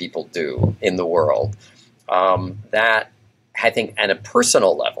practices that people do in the world that I think at a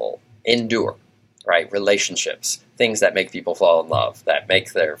personal level endure, right? Relationships, things that make people fall in love, that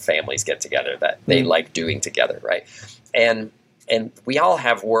make their families get together, that they like doing together, right? And we all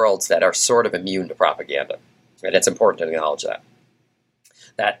have worlds that are sort of immune to propaganda, and it's important to acknowledge that.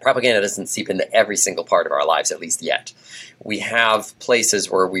 That propaganda doesn't seep into every single part of our lives, at least yet. We have places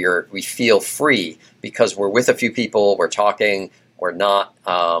where we feel free because we're with a few people, we're talking, we're not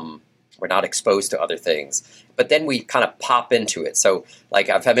exposed to other things. But then we kind of pop into it. So, like,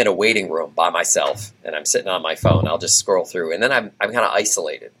 if I'm in a waiting room by myself and I'm sitting on my phone, I'll just scroll through, and then I'm kind of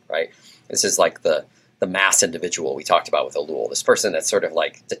isolated, right? This is like the mass individual we talked about with Elul, this person that's sort of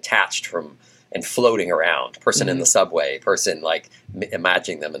like detached from and floating around, person in the subway, person like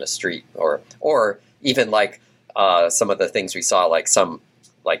imagining them in a street, or even like some of the things we saw, like some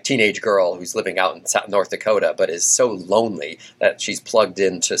like teenage girl who's living out in North Dakota, but is so lonely that she's plugged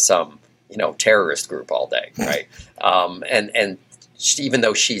into some terrorist group all day, right? And she, even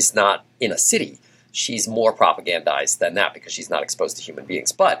though she's not in a city, she's more propagandized than that because she's not exposed to human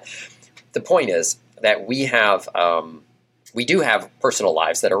beings. But the point is that we do have personal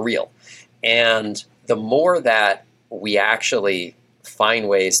lives that are real. And the more that we actually find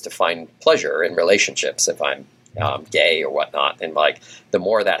ways to find pleasure in relationships, if I'm gay or whatnot, and like the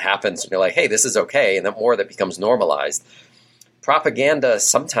more that happens, and you're like, hey, this is okay, and the more that becomes normalized, propaganda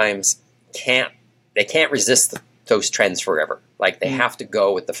sometimes can't resist those trends forever. Like they have to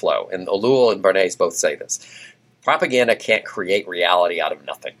go with the flow. And Elul and Bernays both say this. Propaganda can't create reality out of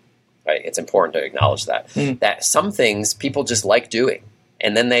nothing. Right? It's important to acknowledge that. That some things people just like doing.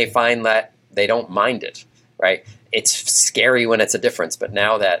 And then they find that they don't mind it, right? It's scary when it's a difference, but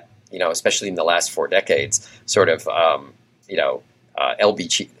now that, especially in the last 4 decades, sort of,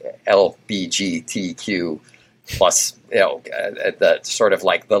 LBGTQ plus, the sort of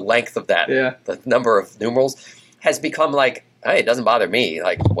like the length of that, the number of numerals has become like, hey, it doesn't bother me,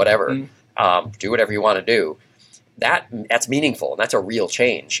 like whatever, do whatever you want to do. That's meaningful, and that's a real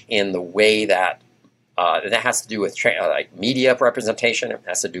change in the way that that has to do with like media representation. It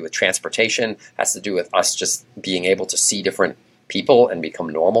has to do with transportation. It has to do with us just being able to see different people and become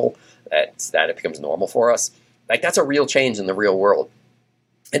normal. That it becomes normal for us. Like that's a real change in the real world,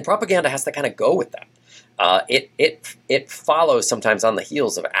 and propaganda has to kind of go with that. It follows sometimes on the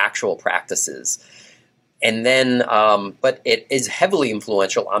heels of actual practices, and then but it is heavily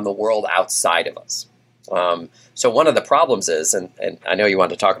influential on the world outside of us. So one of the problems is, and I know you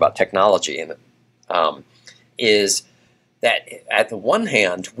want to talk about technology, and is that at the one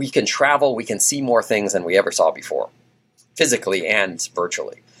hand, we can travel, we can see more things than we ever saw before, physically and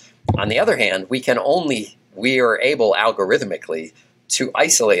virtually. On the other hand, we are able algorithmically to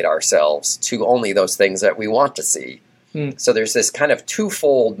isolate ourselves to only those things that we want to see. So there's this kind of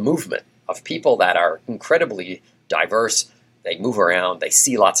twofold movement of people that are incredibly diverse. They move around, they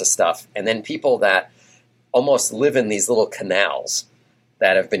see lots of stuff, and then people that almost live in these little canals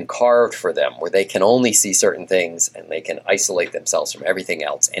that have been carved for them, where they can only see certain things and they can isolate themselves from everything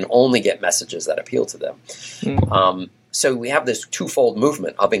else and only get messages that appeal to them. So we have this twofold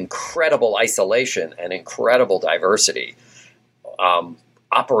movement of incredible isolation and incredible diversity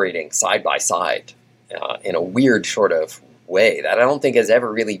operating side by side in a weird sort of way that I don't think has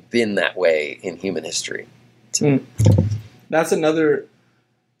ever really been that way in human history. That's another,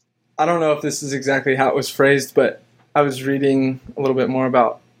 I don't know if this is exactly how it was phrased, but I was reading a little bit more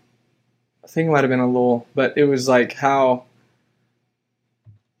about I think it might have been a Lowell, but it was like how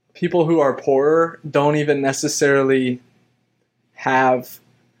people who are poorer don't even necessarily have,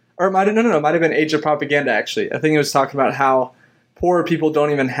 or it might have, no, it might have been Age of Propaganda, actually. I think it was talking about how poorer people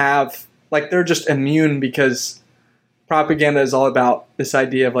don't even have, like, they're just immune because propaganda is all about this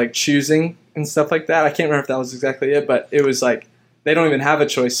idea of, like, choosing and stuff like that. I can't remember if that was exactly it, but it was like they don't even have a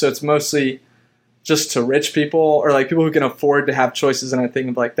choice. So it's mostly just to rich people or, like, people who can afford to have choices. And I think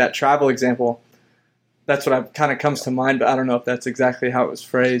of, like, that travel example, that's what kind of comes to mind, but I don't know if that's exactly how it was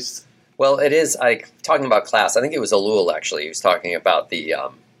phrased. Well, it is, like, talking about class, I think it was Alul, actually. He was talking about the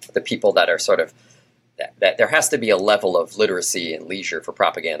people that are sort of, that there has to be a level of literacy and leisure for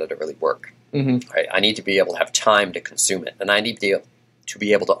propaganda to really work. Mm-hmm. Right? I need to be able to have time to consume it, and I need to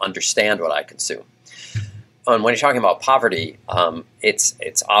be able to understand what I consume. And when you're talking about poverty,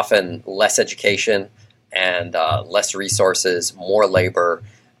 it's often less education and less resources, more labor,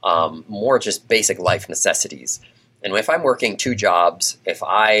 more just basic life necessities. And if I'm working 2 jobs, if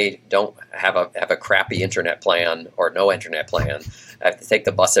I don't have a crappy internet plan or no internet plan, I have to take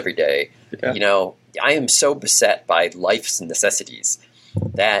the bus every day. Yeah. I am so beset by life's necessities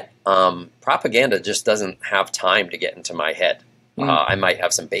that propaganda just doesn't have time to get into my head. I might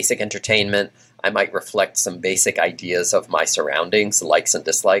have some basic entertainment. I might reflect some basic ideas of my surroundings, likes and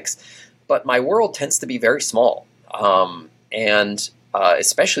dislikes. But my world tends to be very small. And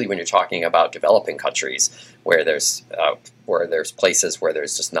especially when you're talking about developing countries where there's places where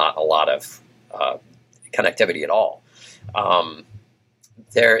there's just not a lot of connectivity at all.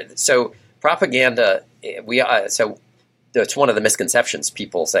 So propaganda, that's one of the misconceptions.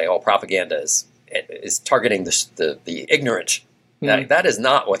 People say, "Oh, propaganda is targeting the ignorant." That is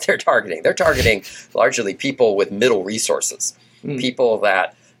not what they're targeting. They're targeting largely people with middle resources, people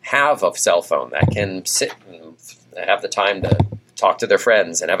that have a cell phone, that can sit and have the time to talk to their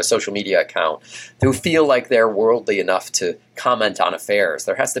friends and have a social media account, who feel like they're worldly enough to comment on affairs.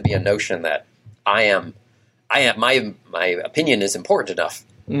 There has to be a notion that my opinion is important enough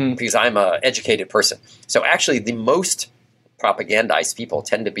because I'm an educated person. So actually the most propagandized people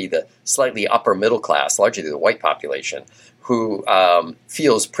tend to be the slightly upper middle class, largely the white population, who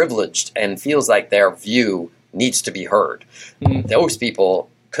feels privileged and feels like their view needs to be heard. Those people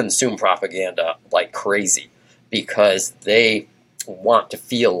consume propaganda like crazy because they want to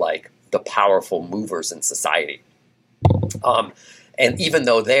feel like the powerful movers in society. And even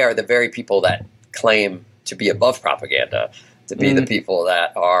though they are the very people that claim to be above propaganda, to be the people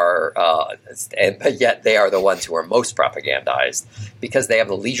that are, but yet they are the ones who are most propagandized because they have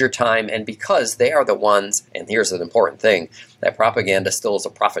the leisure time and because they are the ones, and here's an important thing, that propaganda still is a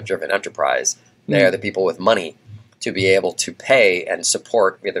profit-driven enterprise. They are the people with money to be able to pay and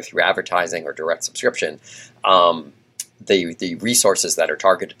support, either through advertising or direct subscription, the resources that are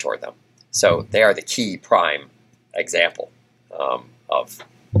targeted toward them. So they are the key prime example of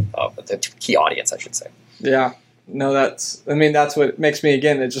the key audience, I should say. Yeah. No, that's what makes me,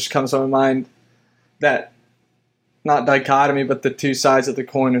 again, it just comes to my mind that not dichotomy, but the two sides of the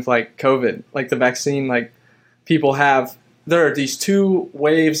coin of, like, COVID, like the vaccine, like there are these 2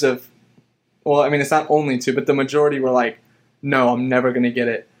 waves of, well, I mean, it's not only 2, but the majority were like, no, I'm never going to get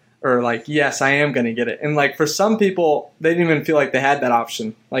it. Or like, yes, I am going to get it. And like for some people, they didn't even feel like they had that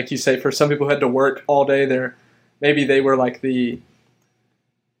option. Like you say, for some people who had to work all day there, maybe they were like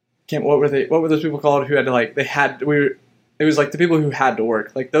what were those people called who had to, like, it was like the people who had to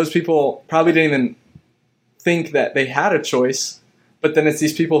work. Like those people probably didn't even think that they had a choice, but then it's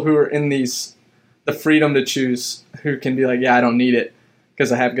these people who are in the freedom to choose, who can be like, yeah, I don't need it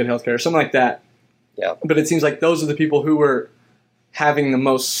because I have good healthcare or something like that. Yeah. But it seems like those are the people who were having the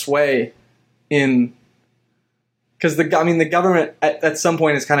most sway in, because the government at some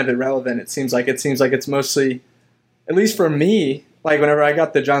point is kind of irrelevant. It seems like it's mostly, at least for me, like whenever I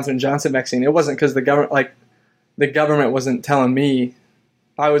got the Johnson & Johnson vaccine, it wasn't because the government wasn't telling me.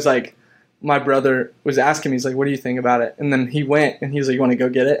 I was like, my brother was asking me, he's like, what do you think about it? And then he went and he was like, you want to go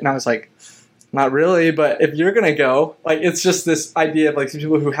get it? And I was like, not really, but if you're going to go, like, it's just this idea of like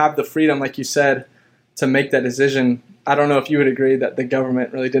people who have the freedom, like you said, to make that decision. I don't know if you would agree that the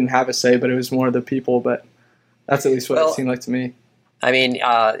government really didn't have a say, but it was more the people, but that's at least what it seemed like to me. I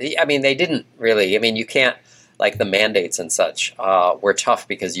mean, they didn't really, you can't, like the mandates and such were tough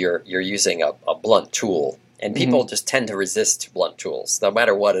because you're using a blunt tool, and people just tend to resist blunt tools, no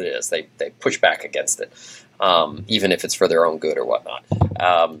matter what it is. They push back against it, even if it's for their own good or whatnot.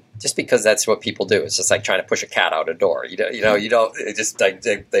 Just because that's what people do. It's just like trying to push a cat out a door. You don't. It just like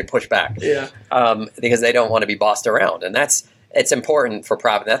they push back. Yeah. Because they don't want to be bossed around, and that's it's important for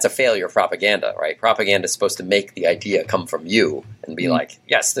that's a failure of propaganda, right? Propaganda is supposed to make the idea come from you and be like,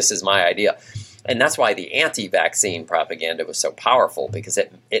 yes, this is my idea. And that's why the anti-vaccine propaganda was so powerful, because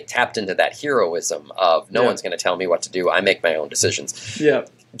it tapped into that heroism of no one's going to tell me what to do. I make my own decisions. Yeah.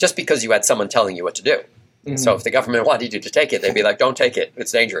 Just because you had someone telling you what to do. Mm-hmm. So if the government wanted you to take it, they'd be like, don't take it.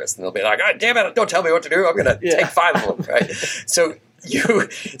 It's dangerous. And they'll be like, God damn it, don't tell me what to do. I'm going to take 5 of them, right? So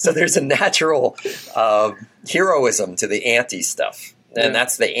there's a natural heroism to the anti-stuff. And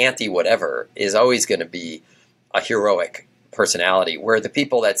that's the anti-whatever is always going to be a heroic personality, where the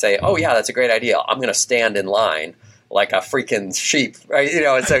people that say, oh yeah, that's a great idea, I'm going to stand in line like a freaking sheep, right?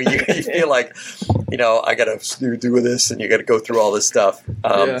 And so you feel like, I got to do this, and you got to go through all this stuff.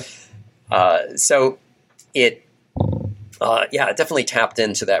 So it definitely tapped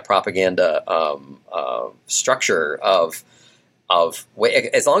into that propaganda structure of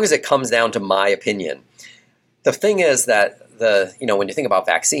as long as it comes down to my opinion. The thing is that when you think about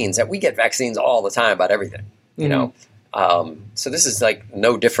vaccines, that we get vaccines all the time about everything, so this is like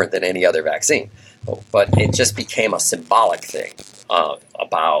no different than any other vaccine, but it just became a symbolic thing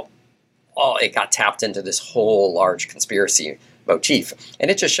it got tapped into this whole large conspiracy motif.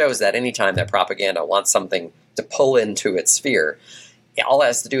 And it just shows that anytime that propaganda wants something to pull into its sphere, all it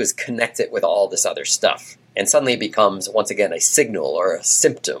has to do is connect it with all this other stuff. And suddenly it becomes, once again, a signal or a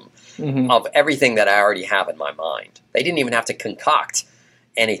symptom of everything that I already have in my mind. They didn't even have to concoct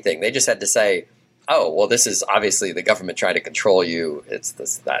anything. They just had to say, oh, well, this is obviously the government trying to control you. It's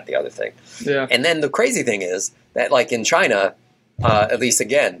this, that, the other thing. Yeah. And then the crazy thing is that, like in China, at least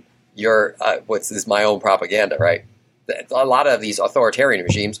again, this is my own propaganda, right? A lot of these authoritarian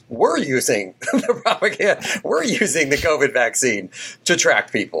regimes were using the propaganda, were using the COVID vaccine to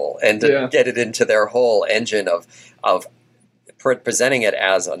track people and to get it into their whole engine of presenting it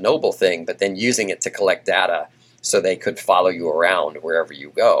as a noble thing, but then using it to collect data so they could follow you around wherever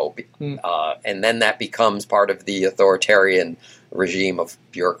you go. And then that becomes part of the authoritarian regime of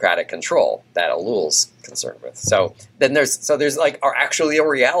bureaucratic control that Alul's concerned with. So then there's actually a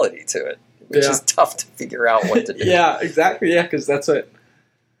reality to it, which is tough to figure out what to do. Yeah, exactly. Yeah, because that's what.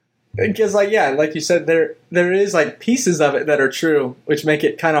 Because like you said, there is like pieces of it that are true, which make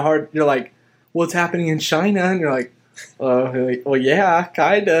it kind of hard. You're like, what's happening in China? And you're like, well, yeah,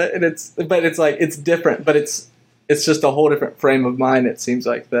 kinda. And it's like it's different, but it's just a whole different frame of mind. It seems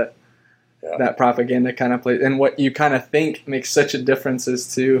like that propaganda kind of plays, and what you kind of think makes such a difference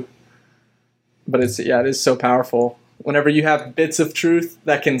as to. But it is so powerful. Whenever you have bits of truth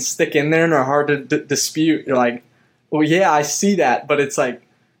that can stick in there and are hard to dispute, you're like, well, yeah, I see that, but it's like,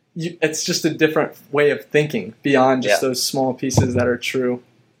 it's just a different way of thinking beyond just those small pieces that are true.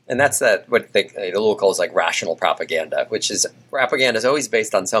 And that's what the Alul calls like rational propaganda, which is propaganda is always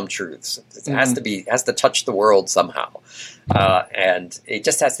based on some truths. It has to touch the world somehow, and it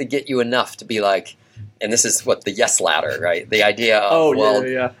just has to get you enough to be like, and this is what the yes ladder, right? The idea of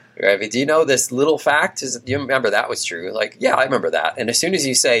right? Do you know this little fact? Do you remember that was true? Like, yeah, I remember that. And as soon as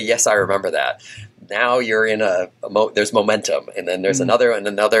you say, yes, I remember that, now you're in there's momentum. And then there's another and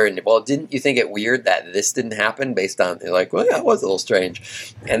another. And, well, didn't you think it weird that this didn't happen based on, you're like, well, yeah, it was a little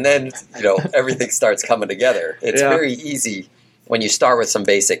strange. And then, everything starts coming together. It's very easy when you start with some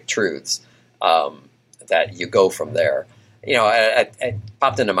basic truths that you go from there. It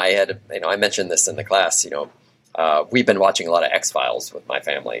popped into my head, I mentioned this in the class, we've been watching a lot of X-Files with my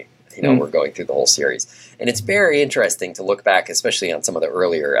family. We're going through the whole series. And it's very interesting to look back, especially on some of the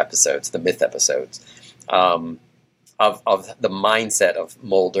earlier episodes, the myth episodes, of the mindset of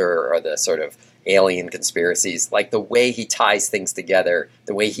Mulder, or the sort of alien conspiracies, like the way he ties things together,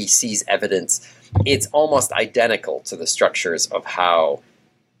 the way he sees evidence. It's almost identical to the structures of how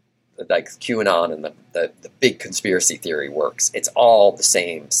like QAnon and the big conspiracy theory works. It's all the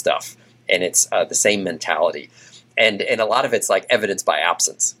same stuff. And it's the same mentality. And a lot of it's like evidence by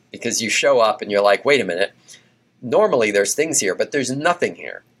absence, because you show up and you're like, wait a minute, normally there's things here, but there's nothing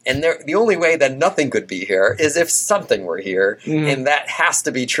here. And the only way that nothing could be here is if something were here, and that has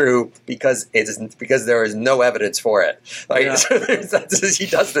to be true because there is no evidence for it. Like, he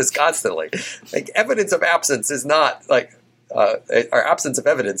does this constantly. Like, evidence of absence is not like, or absence of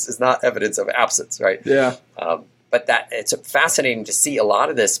evidence is not evidence of absence, right? Yeah. But that it's fascinating to see a lot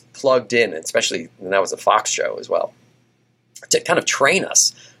of this plugged in, especially when that was a Fox show as well, to kind of train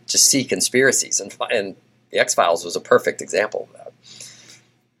us to see conspiracies. And the X-Files was a perfect example of that.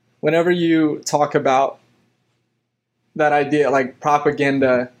 Whenever you talk about that idea, like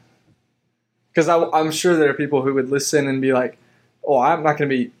propaganda, because I'm sure there are people who would listen and be like, oh, I'm not going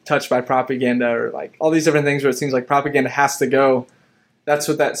to be touched by propaganda, or like all these different things where it seems like propaganda has to go. That's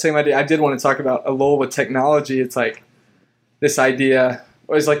what that same idea. I did want to talk about Alul with technology. It's like this idea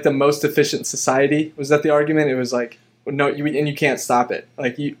was like the most efficient society. Was that the argument? It was like, no, and you can't stop it,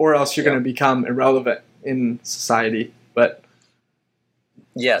 like, or else you're going to become irrelevant in society. But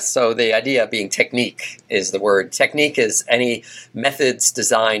yes, so the idea being technique is the word. Technique is any methods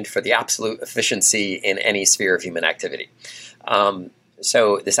designed for the absolute efficiency in any sphere of human activity.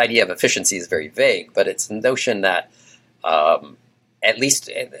 So this idea of efficiency is very vague, but it's the notion that at least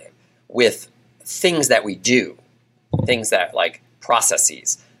with things that we do, things that like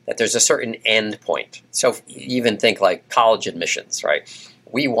processes, that there's a certain end point. So even think like college admissions, right?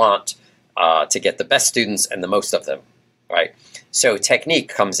 We want to get the best students and the most of them, right? So technique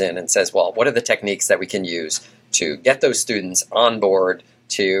comes in and says, well, what are the techniques that we can use to get those students on board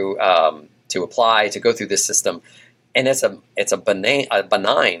to apply, to go through this system? And it's a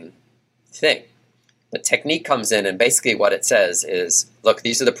benign thing. The technique comes in, and basically what it says is, look,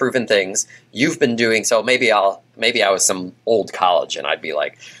 these are the proven things you've been doing. So maybe I was some old college, and I'd be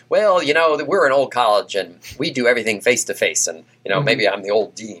like, well, we're an old college, and we do everything face to face. And maybe I'm the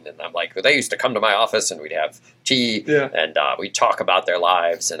old dean, and I'm like, well, they used to come to my office, and we'd have tea, and we'd talk about their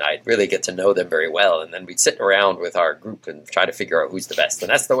lives, and I'd really get to know them very well. And then we'd sit around with our group and try to figure out who's the best. And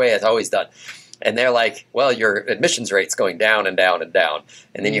that's the way it's always done. And they're like, well, your admissions rate's going down and down and down.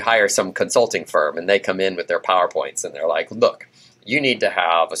 And then you hire some consulting firm, and they come in with their PowerPoints, and they're like, look, you need to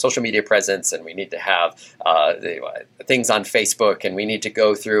have a social media presence, and we need to have things on Facebook, and we need to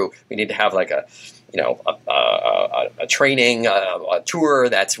have like a training, a tour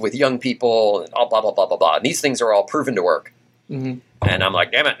that's with young people, and all blah, blah, blah, blah, blah. And these things are all proven to work. Mm-hmm. And I'm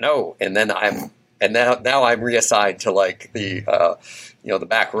like, damn it, no. And then now I'm reassigned to like the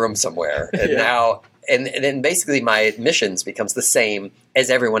back room somewhere. And now, and then basically my admissions becomes the same as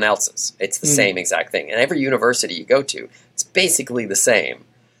everyone else's. It's the same exact thing. And every university you go to, it's basically the same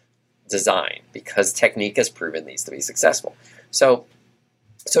design because technique has proven these to be successful. So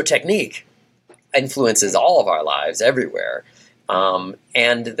technique influences all of our lives everywhere. And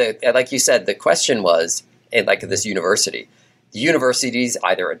like you said, the question was, like this university, the universities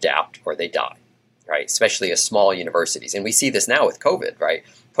either adapt or they die. Right, especially as small universities. And we see this now with COVID, right?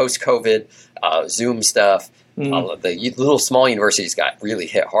 Post-COVID, Zoom stuff, the little small universities got really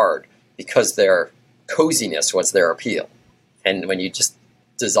hit hard because their coziness was their appeal. And when you just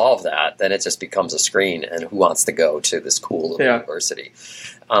dissolve that, then it just becomes a screen, and who wants to go to this cool little university?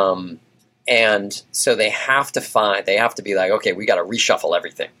 And so they have to be like, okay, we got to reshuffle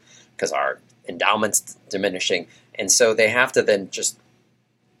everything because our endowment's diminishing. And so they have to then just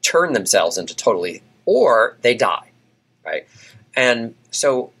turn themselves into totally, or they die, right? And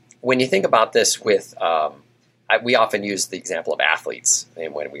so when you think about this with, we often use the example of athletes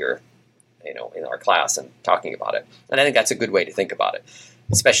and when we were, in our class and talking about it. And I think that's a good way to think about it,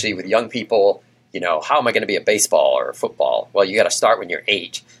 especially with young people. How am I going to be a baseball or a football? Well, you got to start when you're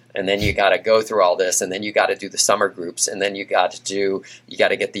 8. And then you got to go through all this, and then you got to do the summer groups, and then you got to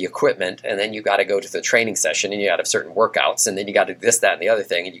get the equipment, and then you got to go to the training session, and you got to have certain workouts, and then you got to do this, that, and the other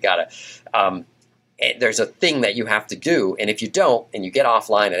thing, and you got to. There's a thing that you have to do, and if you don't, and you get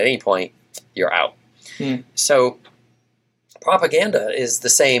offline at any point, you're out. So, propaganda is the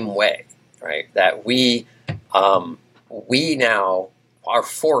same way, right? That we now are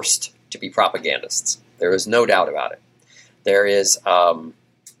forced to be propagandists. There is no doubt about it. There is.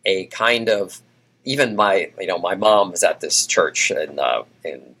 A kind of, even my mom was at this church in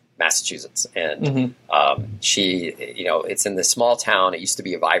Massachusetts, and she, it's in this small town. It used to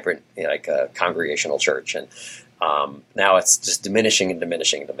be a vibrant, like a congregational church, and now it's just diminishing and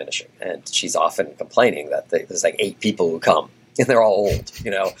diminishing and diminishing. And she's often complaining that there's like 8 people who come, and they're all old,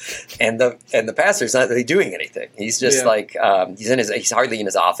 and the pastor's not really doing anything. He's just like he's hardly in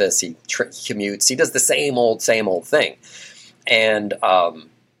his office. He commutes. He does the same old thing, and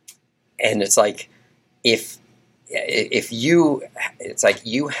it's like it's like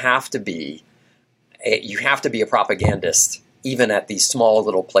you have to be a propagandist even at these small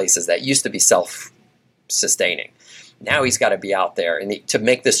little places that used to be self-sustaining. Now he's got to be out there, and to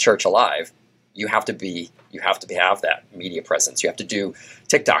make this church alive, you have to have that media presence. You have to do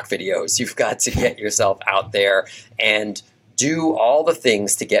TikTok videos. You've got to get yourself out there and do all the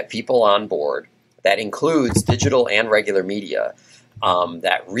things to get people on board. That includes digital and regular media.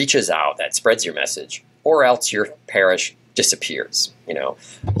 That reaches out, that spreads your message, or else your parish disappears.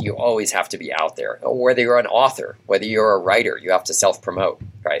 You always have to be out there. Whether you're an author, whether you're a writer, you have to self-promote,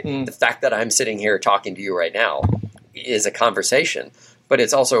 right? The fact that I'm sitting here talking to you right now is a conversation, but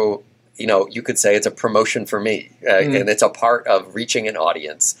it's also, you could say it's a promotion for me, and it's a part of reaching an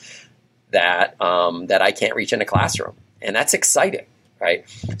audience that I can't reach in a classroom, and that's exciting, right?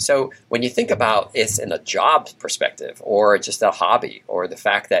 So when you think about it in a job perspective or just a hobby or the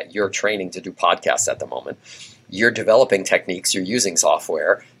fact that you're training to do podcasts at the moment, you're developing techniques, you're using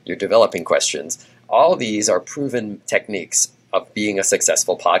software, you're developing questions. All of these are proven techniques of being a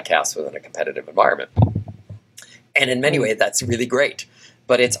successful podcast within a competitive environment. And in many ways, that's really great.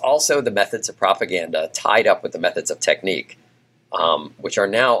 But it's also the methods of propaganda tied up with the methods of technique, which are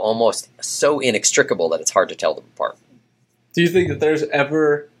now almost so inextricable that it's hard to tell them apart. Do you think that there's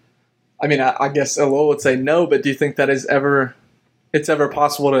ever, I mean, I guess Elul would say no, but do you think that it's ever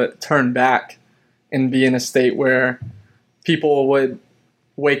possible to turn back and be in a state where people would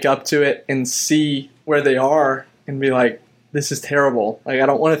wake up to it and see where they are and be like, this is terrible. Like, I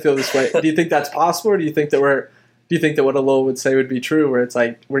don't want to feel this way. Do you think that's possible, or do you think that what Elul would say would be true, where it's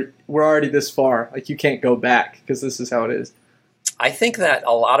like, we're already this far, like you can't go back because this is how it is? I think that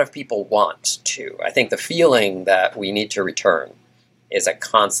a lot of people want to. I think the feeling that we need to return is a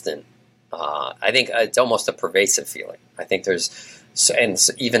constant. I think it's almost a pervasive feeling. I think and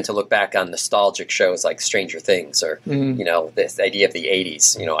even to look back on nostalgic shows like Stranger Things or, this idea of the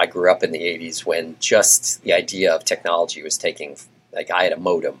 80s. I grew up in the 80s when just the idea of technology was taking, like I had a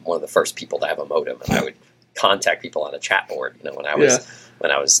modem, one of the first people to have a modem, and I would contact people on a chat board, when I was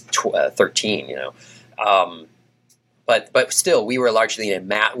 13, But still, we were largely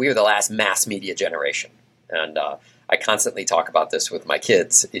we were the last mass media generation, and I constantly talk about this with my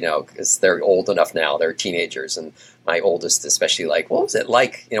kids, because they're old enough now; they're teenagers, and my oldest, especially, like, what was it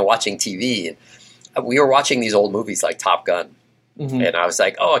like, watching TV? And we were watching these old movies like Top Gun, and I was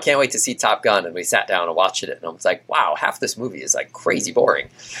like, "Oh, I can't wait to see Top Gun!" And we sat down and watched it, and I was like, "Wow, half this movie is like crazy boring,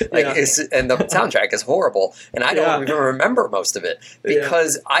 and the soundtrack is horrible, and I don't even remember most of it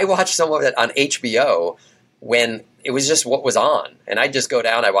because I watched some of it on HBO." When it was just what was on. And I'd just go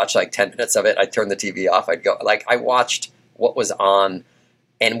down, I watched like 10 minutes of it, I'd turn the TV off, I watched what was on,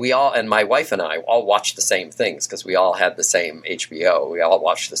 and my wife and I all watched the same things because we all had the same HBO. We all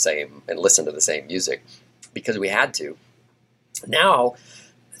watched the same and listened to the same music because we had to. Now,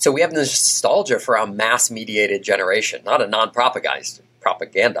 so we have nostalgia for a mass-mediated generation, not a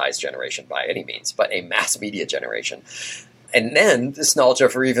non-propagandized generation by any means, but a mass media generation. And then nostalgia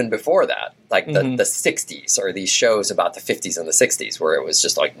for even before that, like the 60s or these shows about the 50s and the 60s where it was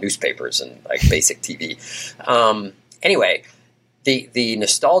just like newspapers and like basic TV. Anyway, the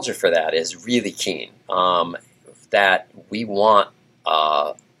nostalgia for that is really keen, that we want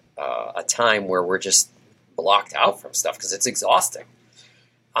a time where we're just blocked out from stuff because it's exhausting.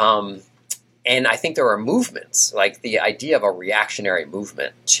 And I think there are movements, like the idea of a reactionary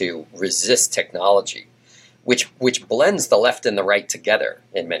movement to resist technology, which blends the left and the right together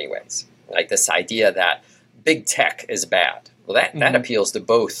in many ways. Like this idea that big tech is bad. Well, that appeals to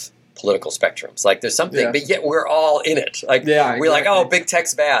both political spectrums. Like there's something, but yet we're all in it. Like we're like, oh, big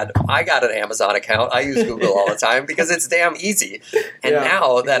tech's bad. I got an Amazon account. I use Google all the time because it's damn easy. And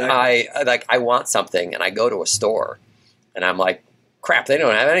now that I want something and I go to a store and I'm like, crap, they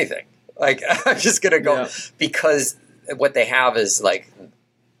don't have anything. Like I'm just going to go because what they have is like,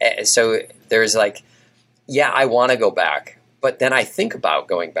 so there's like, I want to go back, but then I think about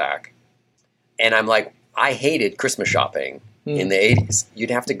going back, and I'm like, I hated Christmas shopping in the 80s.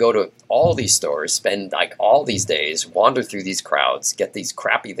 You'd have to go to all these stores, spend like all these days, wander through these crowds, get these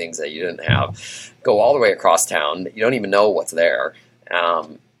crappy things that you didn't have, go all the way across town. You don't even know what's there.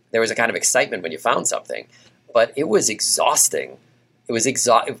 There was a kind of excitement when you found something, but it was exhausting. It was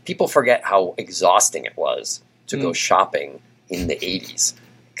People forget how exhausting it was to go shopping in the 80s,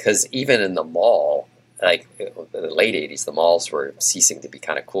 because even in the mall, like the late 80s, the malls were ceasing to be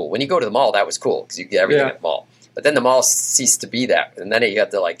kind of cool. When you go to the mall, that was cool because you get everything at the mall. But then the mall ceased to be that, and then you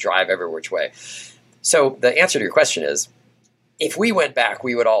had to like drive every which way. So the answer to your question is, if we went back,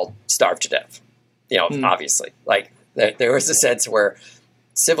 we would all starve to death. Obviously. Like there was a sense where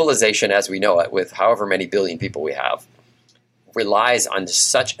civilization as we know it, with however many billion people we have, relies on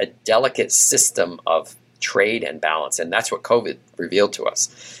such a delicate system of trade and balance. And that's what COVID revealed to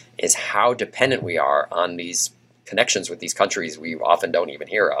us, is how dependent we are on these connections with these countries we often don't even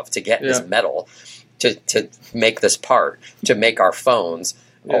hear of to get this metal, to make this part, to make our phones,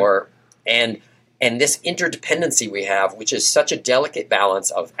 and this interdependency we have, which is such a delicate balance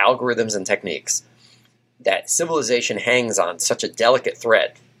of algorithms and techniques, that civilization hangs on such a delicate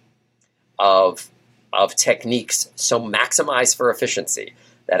thread of techniques so maximized for efficiency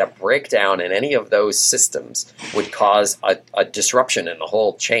that a breakdown in any of those systems would cause a disruption in the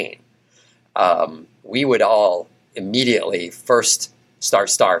whole chain. We would all immediately first start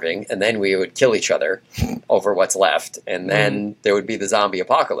starving, and then we would kill each other over what's left, and then there would be the zombie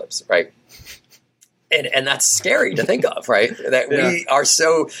apocalypse, right? And that's scary to think of, right? That we are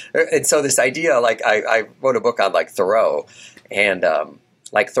so, and so this idea, like I wrote a book on like Thoreau, and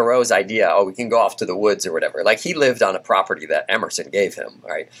like Thoreau's idea, we can go off to the woods or whatever. Like he lived on a property that Emerson gave him,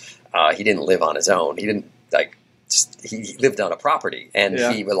 right? He didn't live on his own. He didn't he lived on a property, and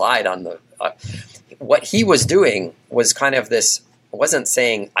he relied on the. What he was doing was kind of this. Wasn't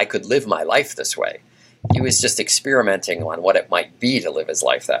saying I could live my life this way. He was just experimenting on what it might be to live his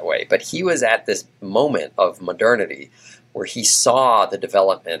life that way. But he was at this moment of modernity where he saw the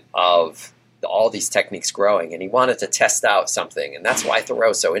development of all these techniques growing, and he wanted to test out something. And that's why Thoreau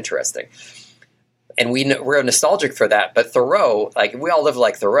is so interesting. And we're nostalgic for that. But Thoreau, like we all live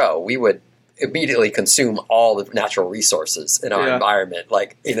like Thoreau, we would immediately consume all the natural resources in our environment,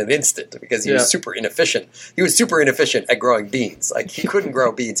 like in an instant, because he was super inefficient. He was super inefficient at growing beans. Like he couldn't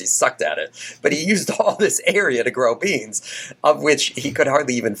grow beans. He sucked at it, but he used all this area to grow beans, of which he could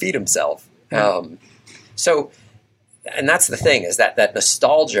hardly even feed himself. So, and that's the thing, is that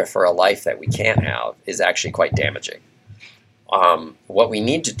nostalgia for a life that we can't have is actually quite damaging. What we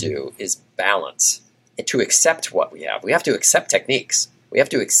need to do is balance, to accept what we have. We have to accept techniques. We have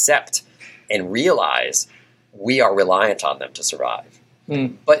to accept and realize we are reliant on them to survive.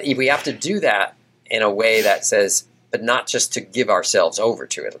 But we have to do that in a way that says, but not just to give ourselves over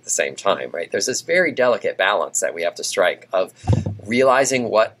to it at the same time, right? There's this very delicate balance that we have to strike of realizing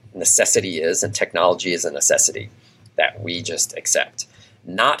what necessity is, and technology is a necessity that we just accept.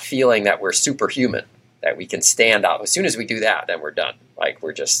 Not feeling that we're superhuman, that we can stand up. As soon as we do that, then we're done. Like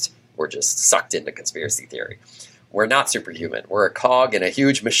we're just sucked into conspiracy theory. We're not superhuman. We're a cog in a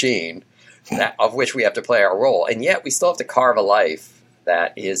huge machine of which we have to play our role. And yet we still have to carve a life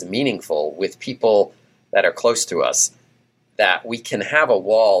that is meaningful with people that are close to us, that we can have a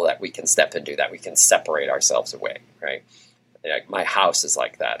wall that we can step into, that we can separate ourselves away, right? Like my house is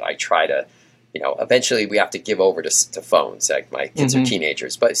like that. I try to, eventually we have to give over to phones. Like my kids are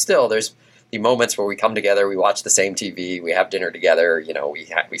teenagers, but still there's the moments where we come together, we watch the same TV, we have dinner together,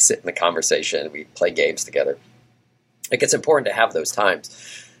 we sit in the conversation, we play games together. Like it's important to have those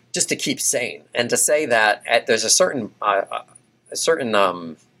times, just to keep sane, and to say that there's a certain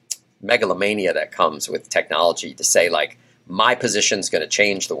megalomania that comes with technology, to say like my position's going to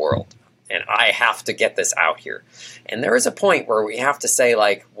change the world, and I have to get this out here. And there is a point where we have to say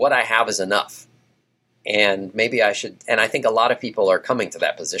like what I have is enough, and maybe I should. And I think a lot of people are coming to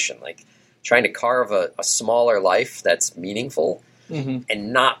that position, like trying to carve a smaller life that's meaningful,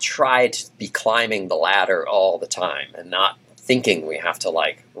 and not try to be climbing the ladder all the time, and not thinking we have to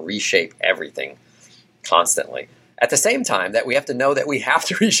like reshape everything constantly. At the same time that we have to know that we have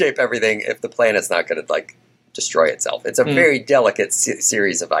to reshape everything if the planet's not going to like destroy itself. It's a very delicate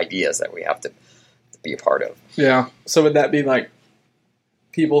series of ideas that we have to be a part of. Yeah. So would that be like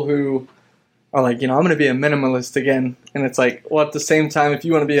people who are like, I'm going to be a minimalist again. And it's like, well, at the same time, if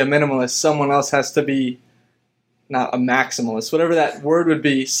you want to be a minimalist, someone else has to be not a maximalist, whatever that word would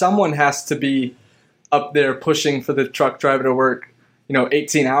be. Someone has to be up there pushing for the truck driver to work,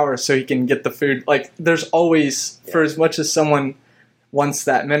 18 hours so he can get the food. Like there's always, for as much as someone wants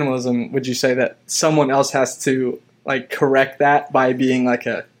that minimalism, would you say that someone else has to like correct that by being like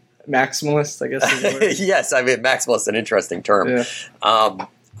a maximalist, I guess is the word? Yes, I mean, maximalist is an interesting term. Yeah.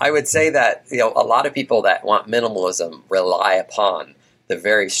 I would say that, a lot of people that want minimalism rely upon the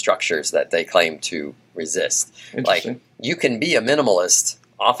very structures that they claim to resist. Like you can be a minimalist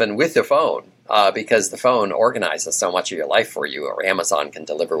often with your phone, because the phone organizes so much of your life for you, or Amazon can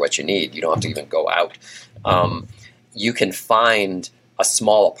deliver what you need. You don't have to even go out. You can find a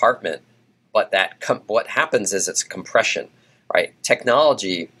small apartment, but what happens is it's compression, right?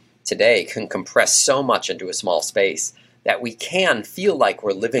 Technology today can compress so much into a small space that we can feel like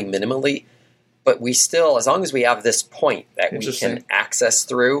we're living minimally, but we still, as long as we have this point that we can access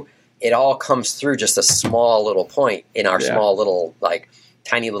through, it all comes through just a small little point in our small little, like,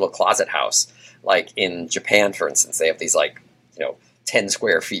 tiny little closet house. Like in Japan, for instance, they have these 10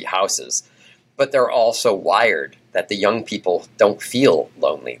 square feet houses, but they're also wired that the young people don't feel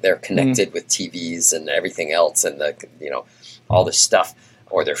lonely. They're connected with TVs and everything else, and all this stuff,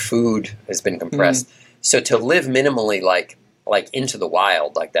 or their food has been compressed. So to live minimally, like into the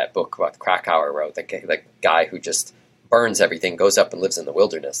wild, like that book about Krakauer wrote, the guy who just burns everything, goes up and lives in the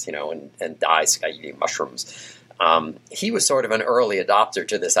wilderness, and dies eating mushrooms. He was sort of an early adopter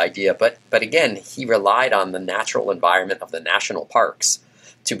to this idea, but again, he relied on the natural environment of the national parks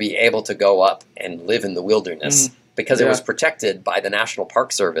to be able to go up and live in the wilderness because it was protected by the National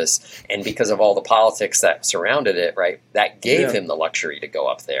Park Service, and because of all the politics that surrounded it, right? That gave him the luxury to go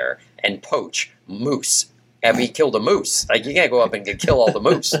up there and poach moose. And he killed a moose. Like, you can't go up and kill all the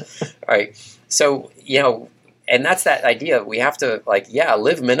moose, right? So, and that's that idea. We have to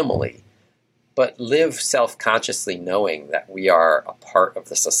live minimally, but live self-consciously, knowing that we are a part of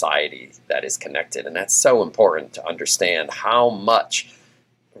the society that is connected. And that's so important to understand how much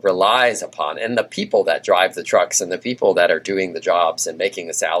relies upon, and the people that drive the trucks and the people that are doing the jobs and making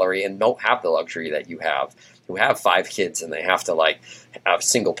a salary and don't have the luxury that you have, who have 5 kids and they have to have a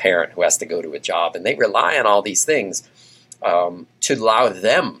single parent who has to go to a job, and they rely on all these things to allow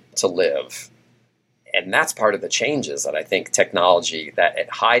them to live. And that's part of the changes that I think technology, that it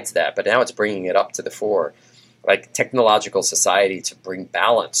hides that, but now it's bringing it up to the fore, like technological society, to bring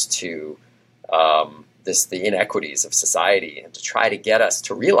balance to the inequities of society, and to try to get us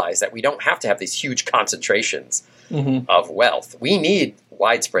to realize that we don't have to have these huge concentrations of wealth. We need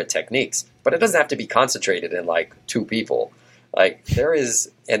widespread techniques, but it doesn't have to be concentrated in 2 people. There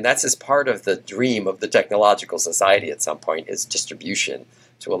is, and that's as part of the dream of the technological society at some point, is distribution,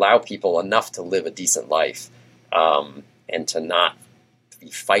 to allow people enough to live a decent life, and to not be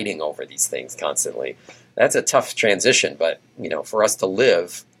fighting over these things constantly. That's a tough transition, but for us to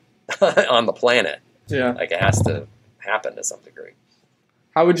live on the planet, it has to happen to some degree.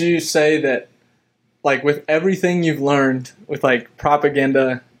 How would you say that, with everything you've learned with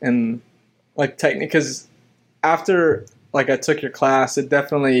propaganda and technique, because after I took your class, it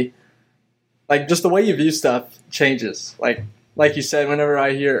definitely just the way you view stuff changes. Like you said, whenever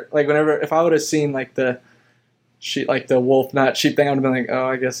I hear if I would have seen the sheep, the wolf not sheep thing, I would have been oh,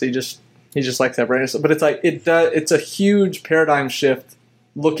 I guess he just likes that brain. But it's it's a huge paradigm shift,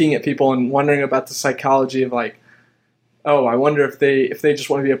 looking at people and wondering about the psychology of oh, I wonder if they just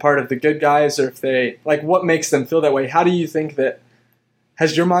want to be a part of the good guys, or if they what makes them feel that way. How do you think that,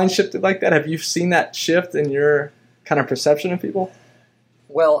 has your mind shifted like that? Have you seen that shift in your kind of perception of people?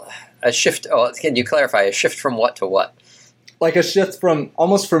 Well, a shift. Oh, can you clarify? A shift from what to what? A shift from,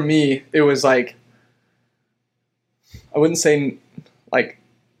 almost for me, it was I wouldn't say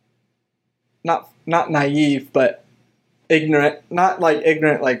not naive, but ignorant. Not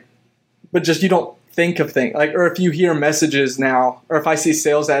ignorant, but just you don't think of things. Or if you hear messages now, or if I see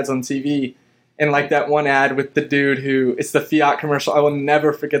sales ads on TV, and that one ad with the dude who, it's the Fiat commercial. I will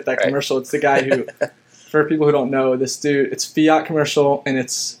never forget that commercial. It's the guy who, for people who don't know, this dude, it's Fiat commercial, and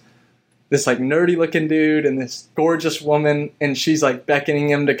it's this nerdy looking dude and this gorgeous woman, and she's beckoning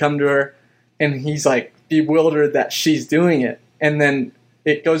him to come to her, and he's bewildered that she's doing it. And then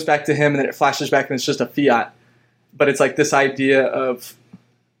it goes back to him, and then it flashes back, and it's just a Fiat. But it's this idea of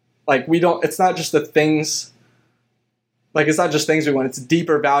it's not just the things, it's not just things we want, it's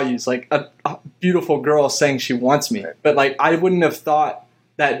deeper values, a beautiful girl saying she wants me. But I wouldn't have thought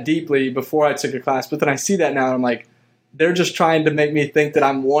that deeply before I took your class, but then I see that now, and I'm they're just trying to make me think that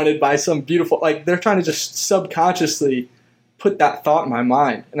I'm wanted by some beautiful, they're trying to just subconsciously put that thought in my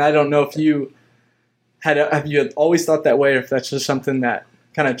mind. And I don't know if you have you always thought that way, or if that's just something that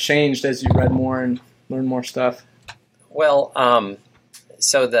kind of changed as you read more and learned more stuff. Well,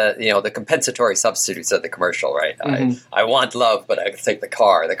 so the compensatory substitutes of the commercial, right? I want love, but I can take the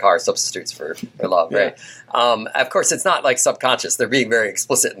car. The car substitutes for love, right? Of course, it's not subconscious. They're being very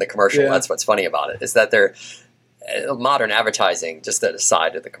explicit in the commercial. That's what's funny about it, is that they're modern advertising, just at the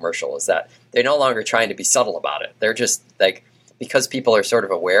side of the commercial, is that they're no longer trying to be subtle about it. They're just because people are sort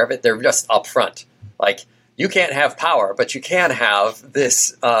of aware of it, they're just upfront. You can't have power, but you can have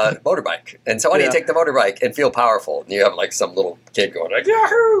this motorbike. And so why don't you take the motorbike and feel powerful? And you have some little kid going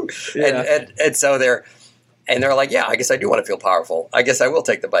Yahoo! And so they're yeah, I guess I do want to feel powerful. I guess I will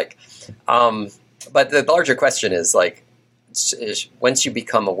take the bike. But the larger question is once you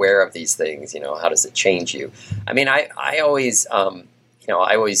become aware of these things, how does it change you? I mean, I always, I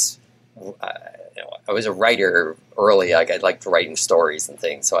was a writer early. I liked writing stories and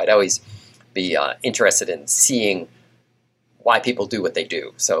things. So I'd always be interested in seeing why people do what they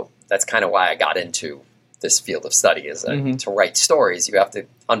do. So that's kind of why I got into this field of study, is to write stories. You have to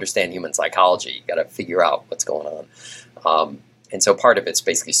understand human psychology. You got to figure out what's going on. And so part of it's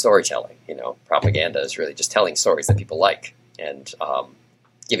basically storytelling. Propaganda is really just telling stories that people like, and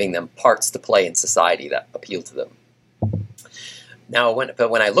giving them parts to play in society that appeal to them. Now,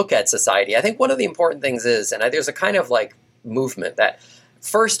 when I look at society, I think one of the important things is, and there's a kind of movement that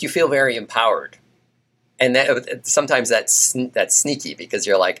first you feel very empowered, and that sometimes that's sneaky, because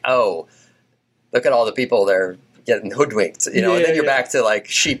you're oh, look at all the people they're getting hoodwinked, and then you're back to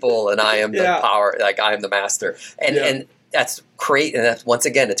sheeple, and I am the power, I am the master, and that's great. And that's, once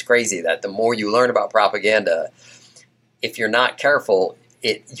again, it's crazy that the more you learn about propaganda, if you're not careful,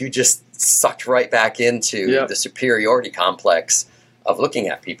 you just sucked right back into the superiority complex of looking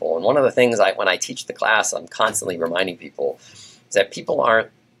at people. And one of the things when I teach the class, I'm constantly reminding people is that people aren't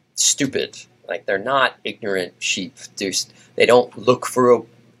stupid. Like, they're not ignorant sheep. They don't look for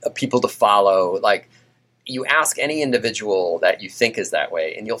people to follow. Like, you ask any individual that you think is that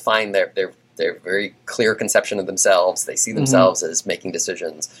way, and you'll find they're very clear conception of themselves. They see themselves as making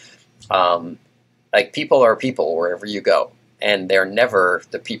decisions. Like, people are people wherever you go, and they're never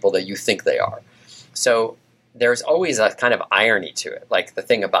the people that you think they are. So there's always a kind of irony to it. Like the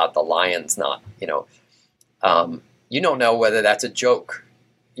thing about the lions not, you don't know whether that's a joke.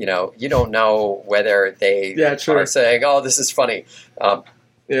 You don't know whether they are saying, oh, this is funny.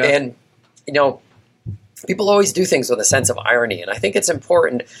 And, people always do things with a sense of irony. And I think it's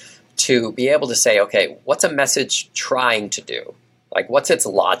important to be able to say, okay, what's a message trying to do? Like, what's its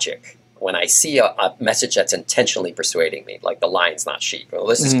logic? When I see a message that's intentionally persuading me, like the lion's not sheep. Well,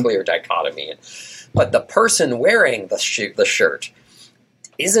 this is clear dichotomy. But the person wearing the shirt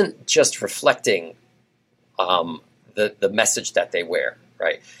isn't just reflecting the message that they wear,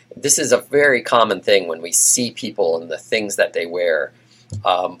 right? This is a very common thing when we see people and the things that they wear.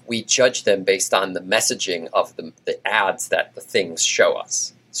 We judge them based on the messaging of the ads that the things show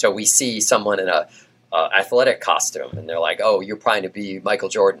us. So we see someone in a athletic costume, and they're like, "Oh, you're trying to be Michael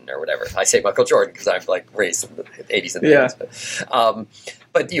Jordan or whatever." I say Michael Jordan because I'm like raised in the 80s and 90s.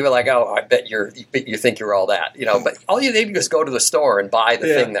 But you were like, "Oh, I bet you think you're all that," But all you need to do is go to the store and buy the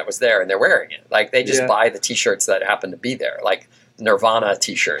thing that was there, and they're wearing it. Like they just buy the T-shirts that happen to be there, like Nirvana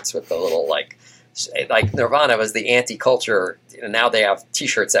T-shirts with the little like Nirvana was the anti-culture, and now they have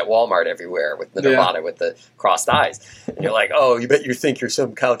T-shirts at Walmart everywhere with the Nirvana with the crossed eyes. And you're like, oh, you bet you think you're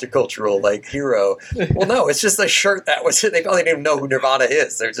some countercultural like hero. Well, no, it's just a shirt that was. They probably didn't even know who Nirvana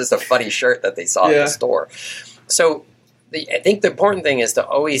is. They're just a funny shirt that they saw in the store. So I think the important thing is to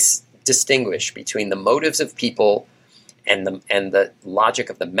always distinguish between the motives of people and the logic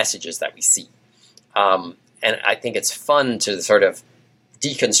of the messages that we see. And I think it's fun to sort of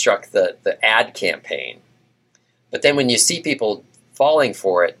deconstruct the ad campaign. But then when you see people falling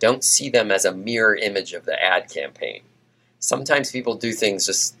for it, don't see them as a mirror image of the ad campaign. Sometimes people do things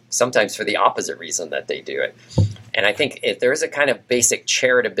just sometimes for the opposite reason that they do it. And I think if there is a kind of basic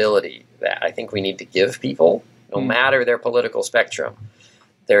charitability that I think we need to give people, no matter their political spectrum.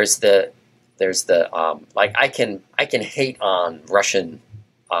 There's the like I can hate on Russian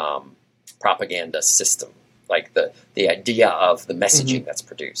propaganda system. Like the idea of the messaging that's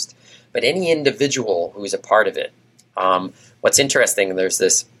produced. But any individual who's a part of it, what's interesting, there's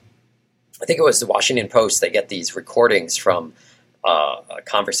this, I think it was the Washington Post, they get these recordings from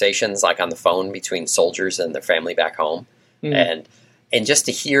conversations like on the phone between soldiers and their family back home. And just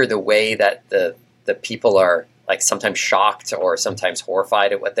to hear the way that the people are like sometimes shocked or sometimes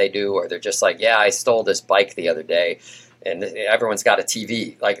horrified at what they do, or they're just like, yeah, I stole this bike the other day. And everyone's got a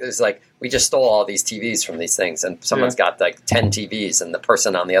TV. Like it's like we just stole all these TVs from these things, and someone's got like 10 TVs, and the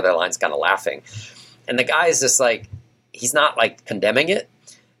person on the other line's kind of laughing. And the guy is just like, he's not like condemning it,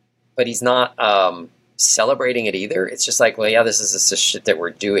 but he's not celebrating it either. It's just like, well, yeah, this is the shit that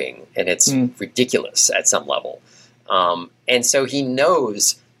we're doing, and it's ridiculous at some level. And so he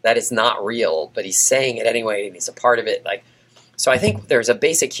knows that it's not real, but he's saying it anyway, and he's a part of it. Like, so I think there's a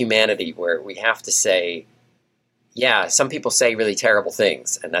basic humanity where we have to say, yeah, some people say really terrible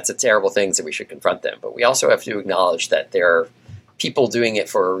things, and that's a terrible thing, so we should confront them. But we also have to acknowledge that there are people doing it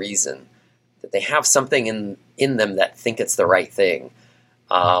for a reason, that they have something in them that think it's the right thing.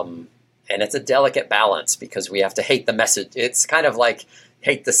 And it's a delicate balance because we have to hate the message. It's kind of like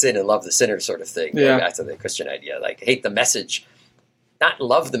hate the sin and love the sinner sort of thing. Going back to the Christian idea, like hate the message, not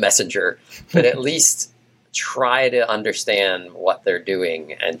love the messenger, but at least try to understand what they're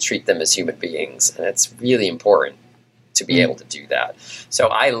doing and treat them as human beings. And it's really important to be able to do that. So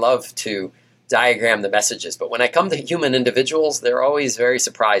I love to diagram the messages, but when I come to human individuals, they're always very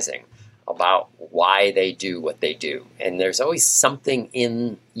surprising about why they do what they do. And there's always something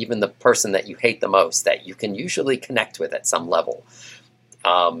in even the person that you hate the most that you can usually connect with at some level,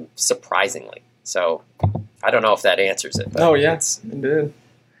 surprisingly. So I don't know if that answers it. Oh, yeah, it did.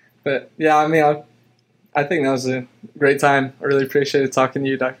 But yeah, I mean, I think that was a great time. I really appreciated talking to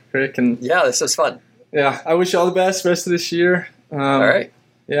you, Dr. Crick. And yeah, this was fun. Yeah, I wish you all the best rest of this year. All right.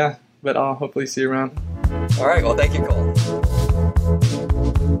 Yeah, but I'll hopefully see you around. All right. Well, thank you, Cole.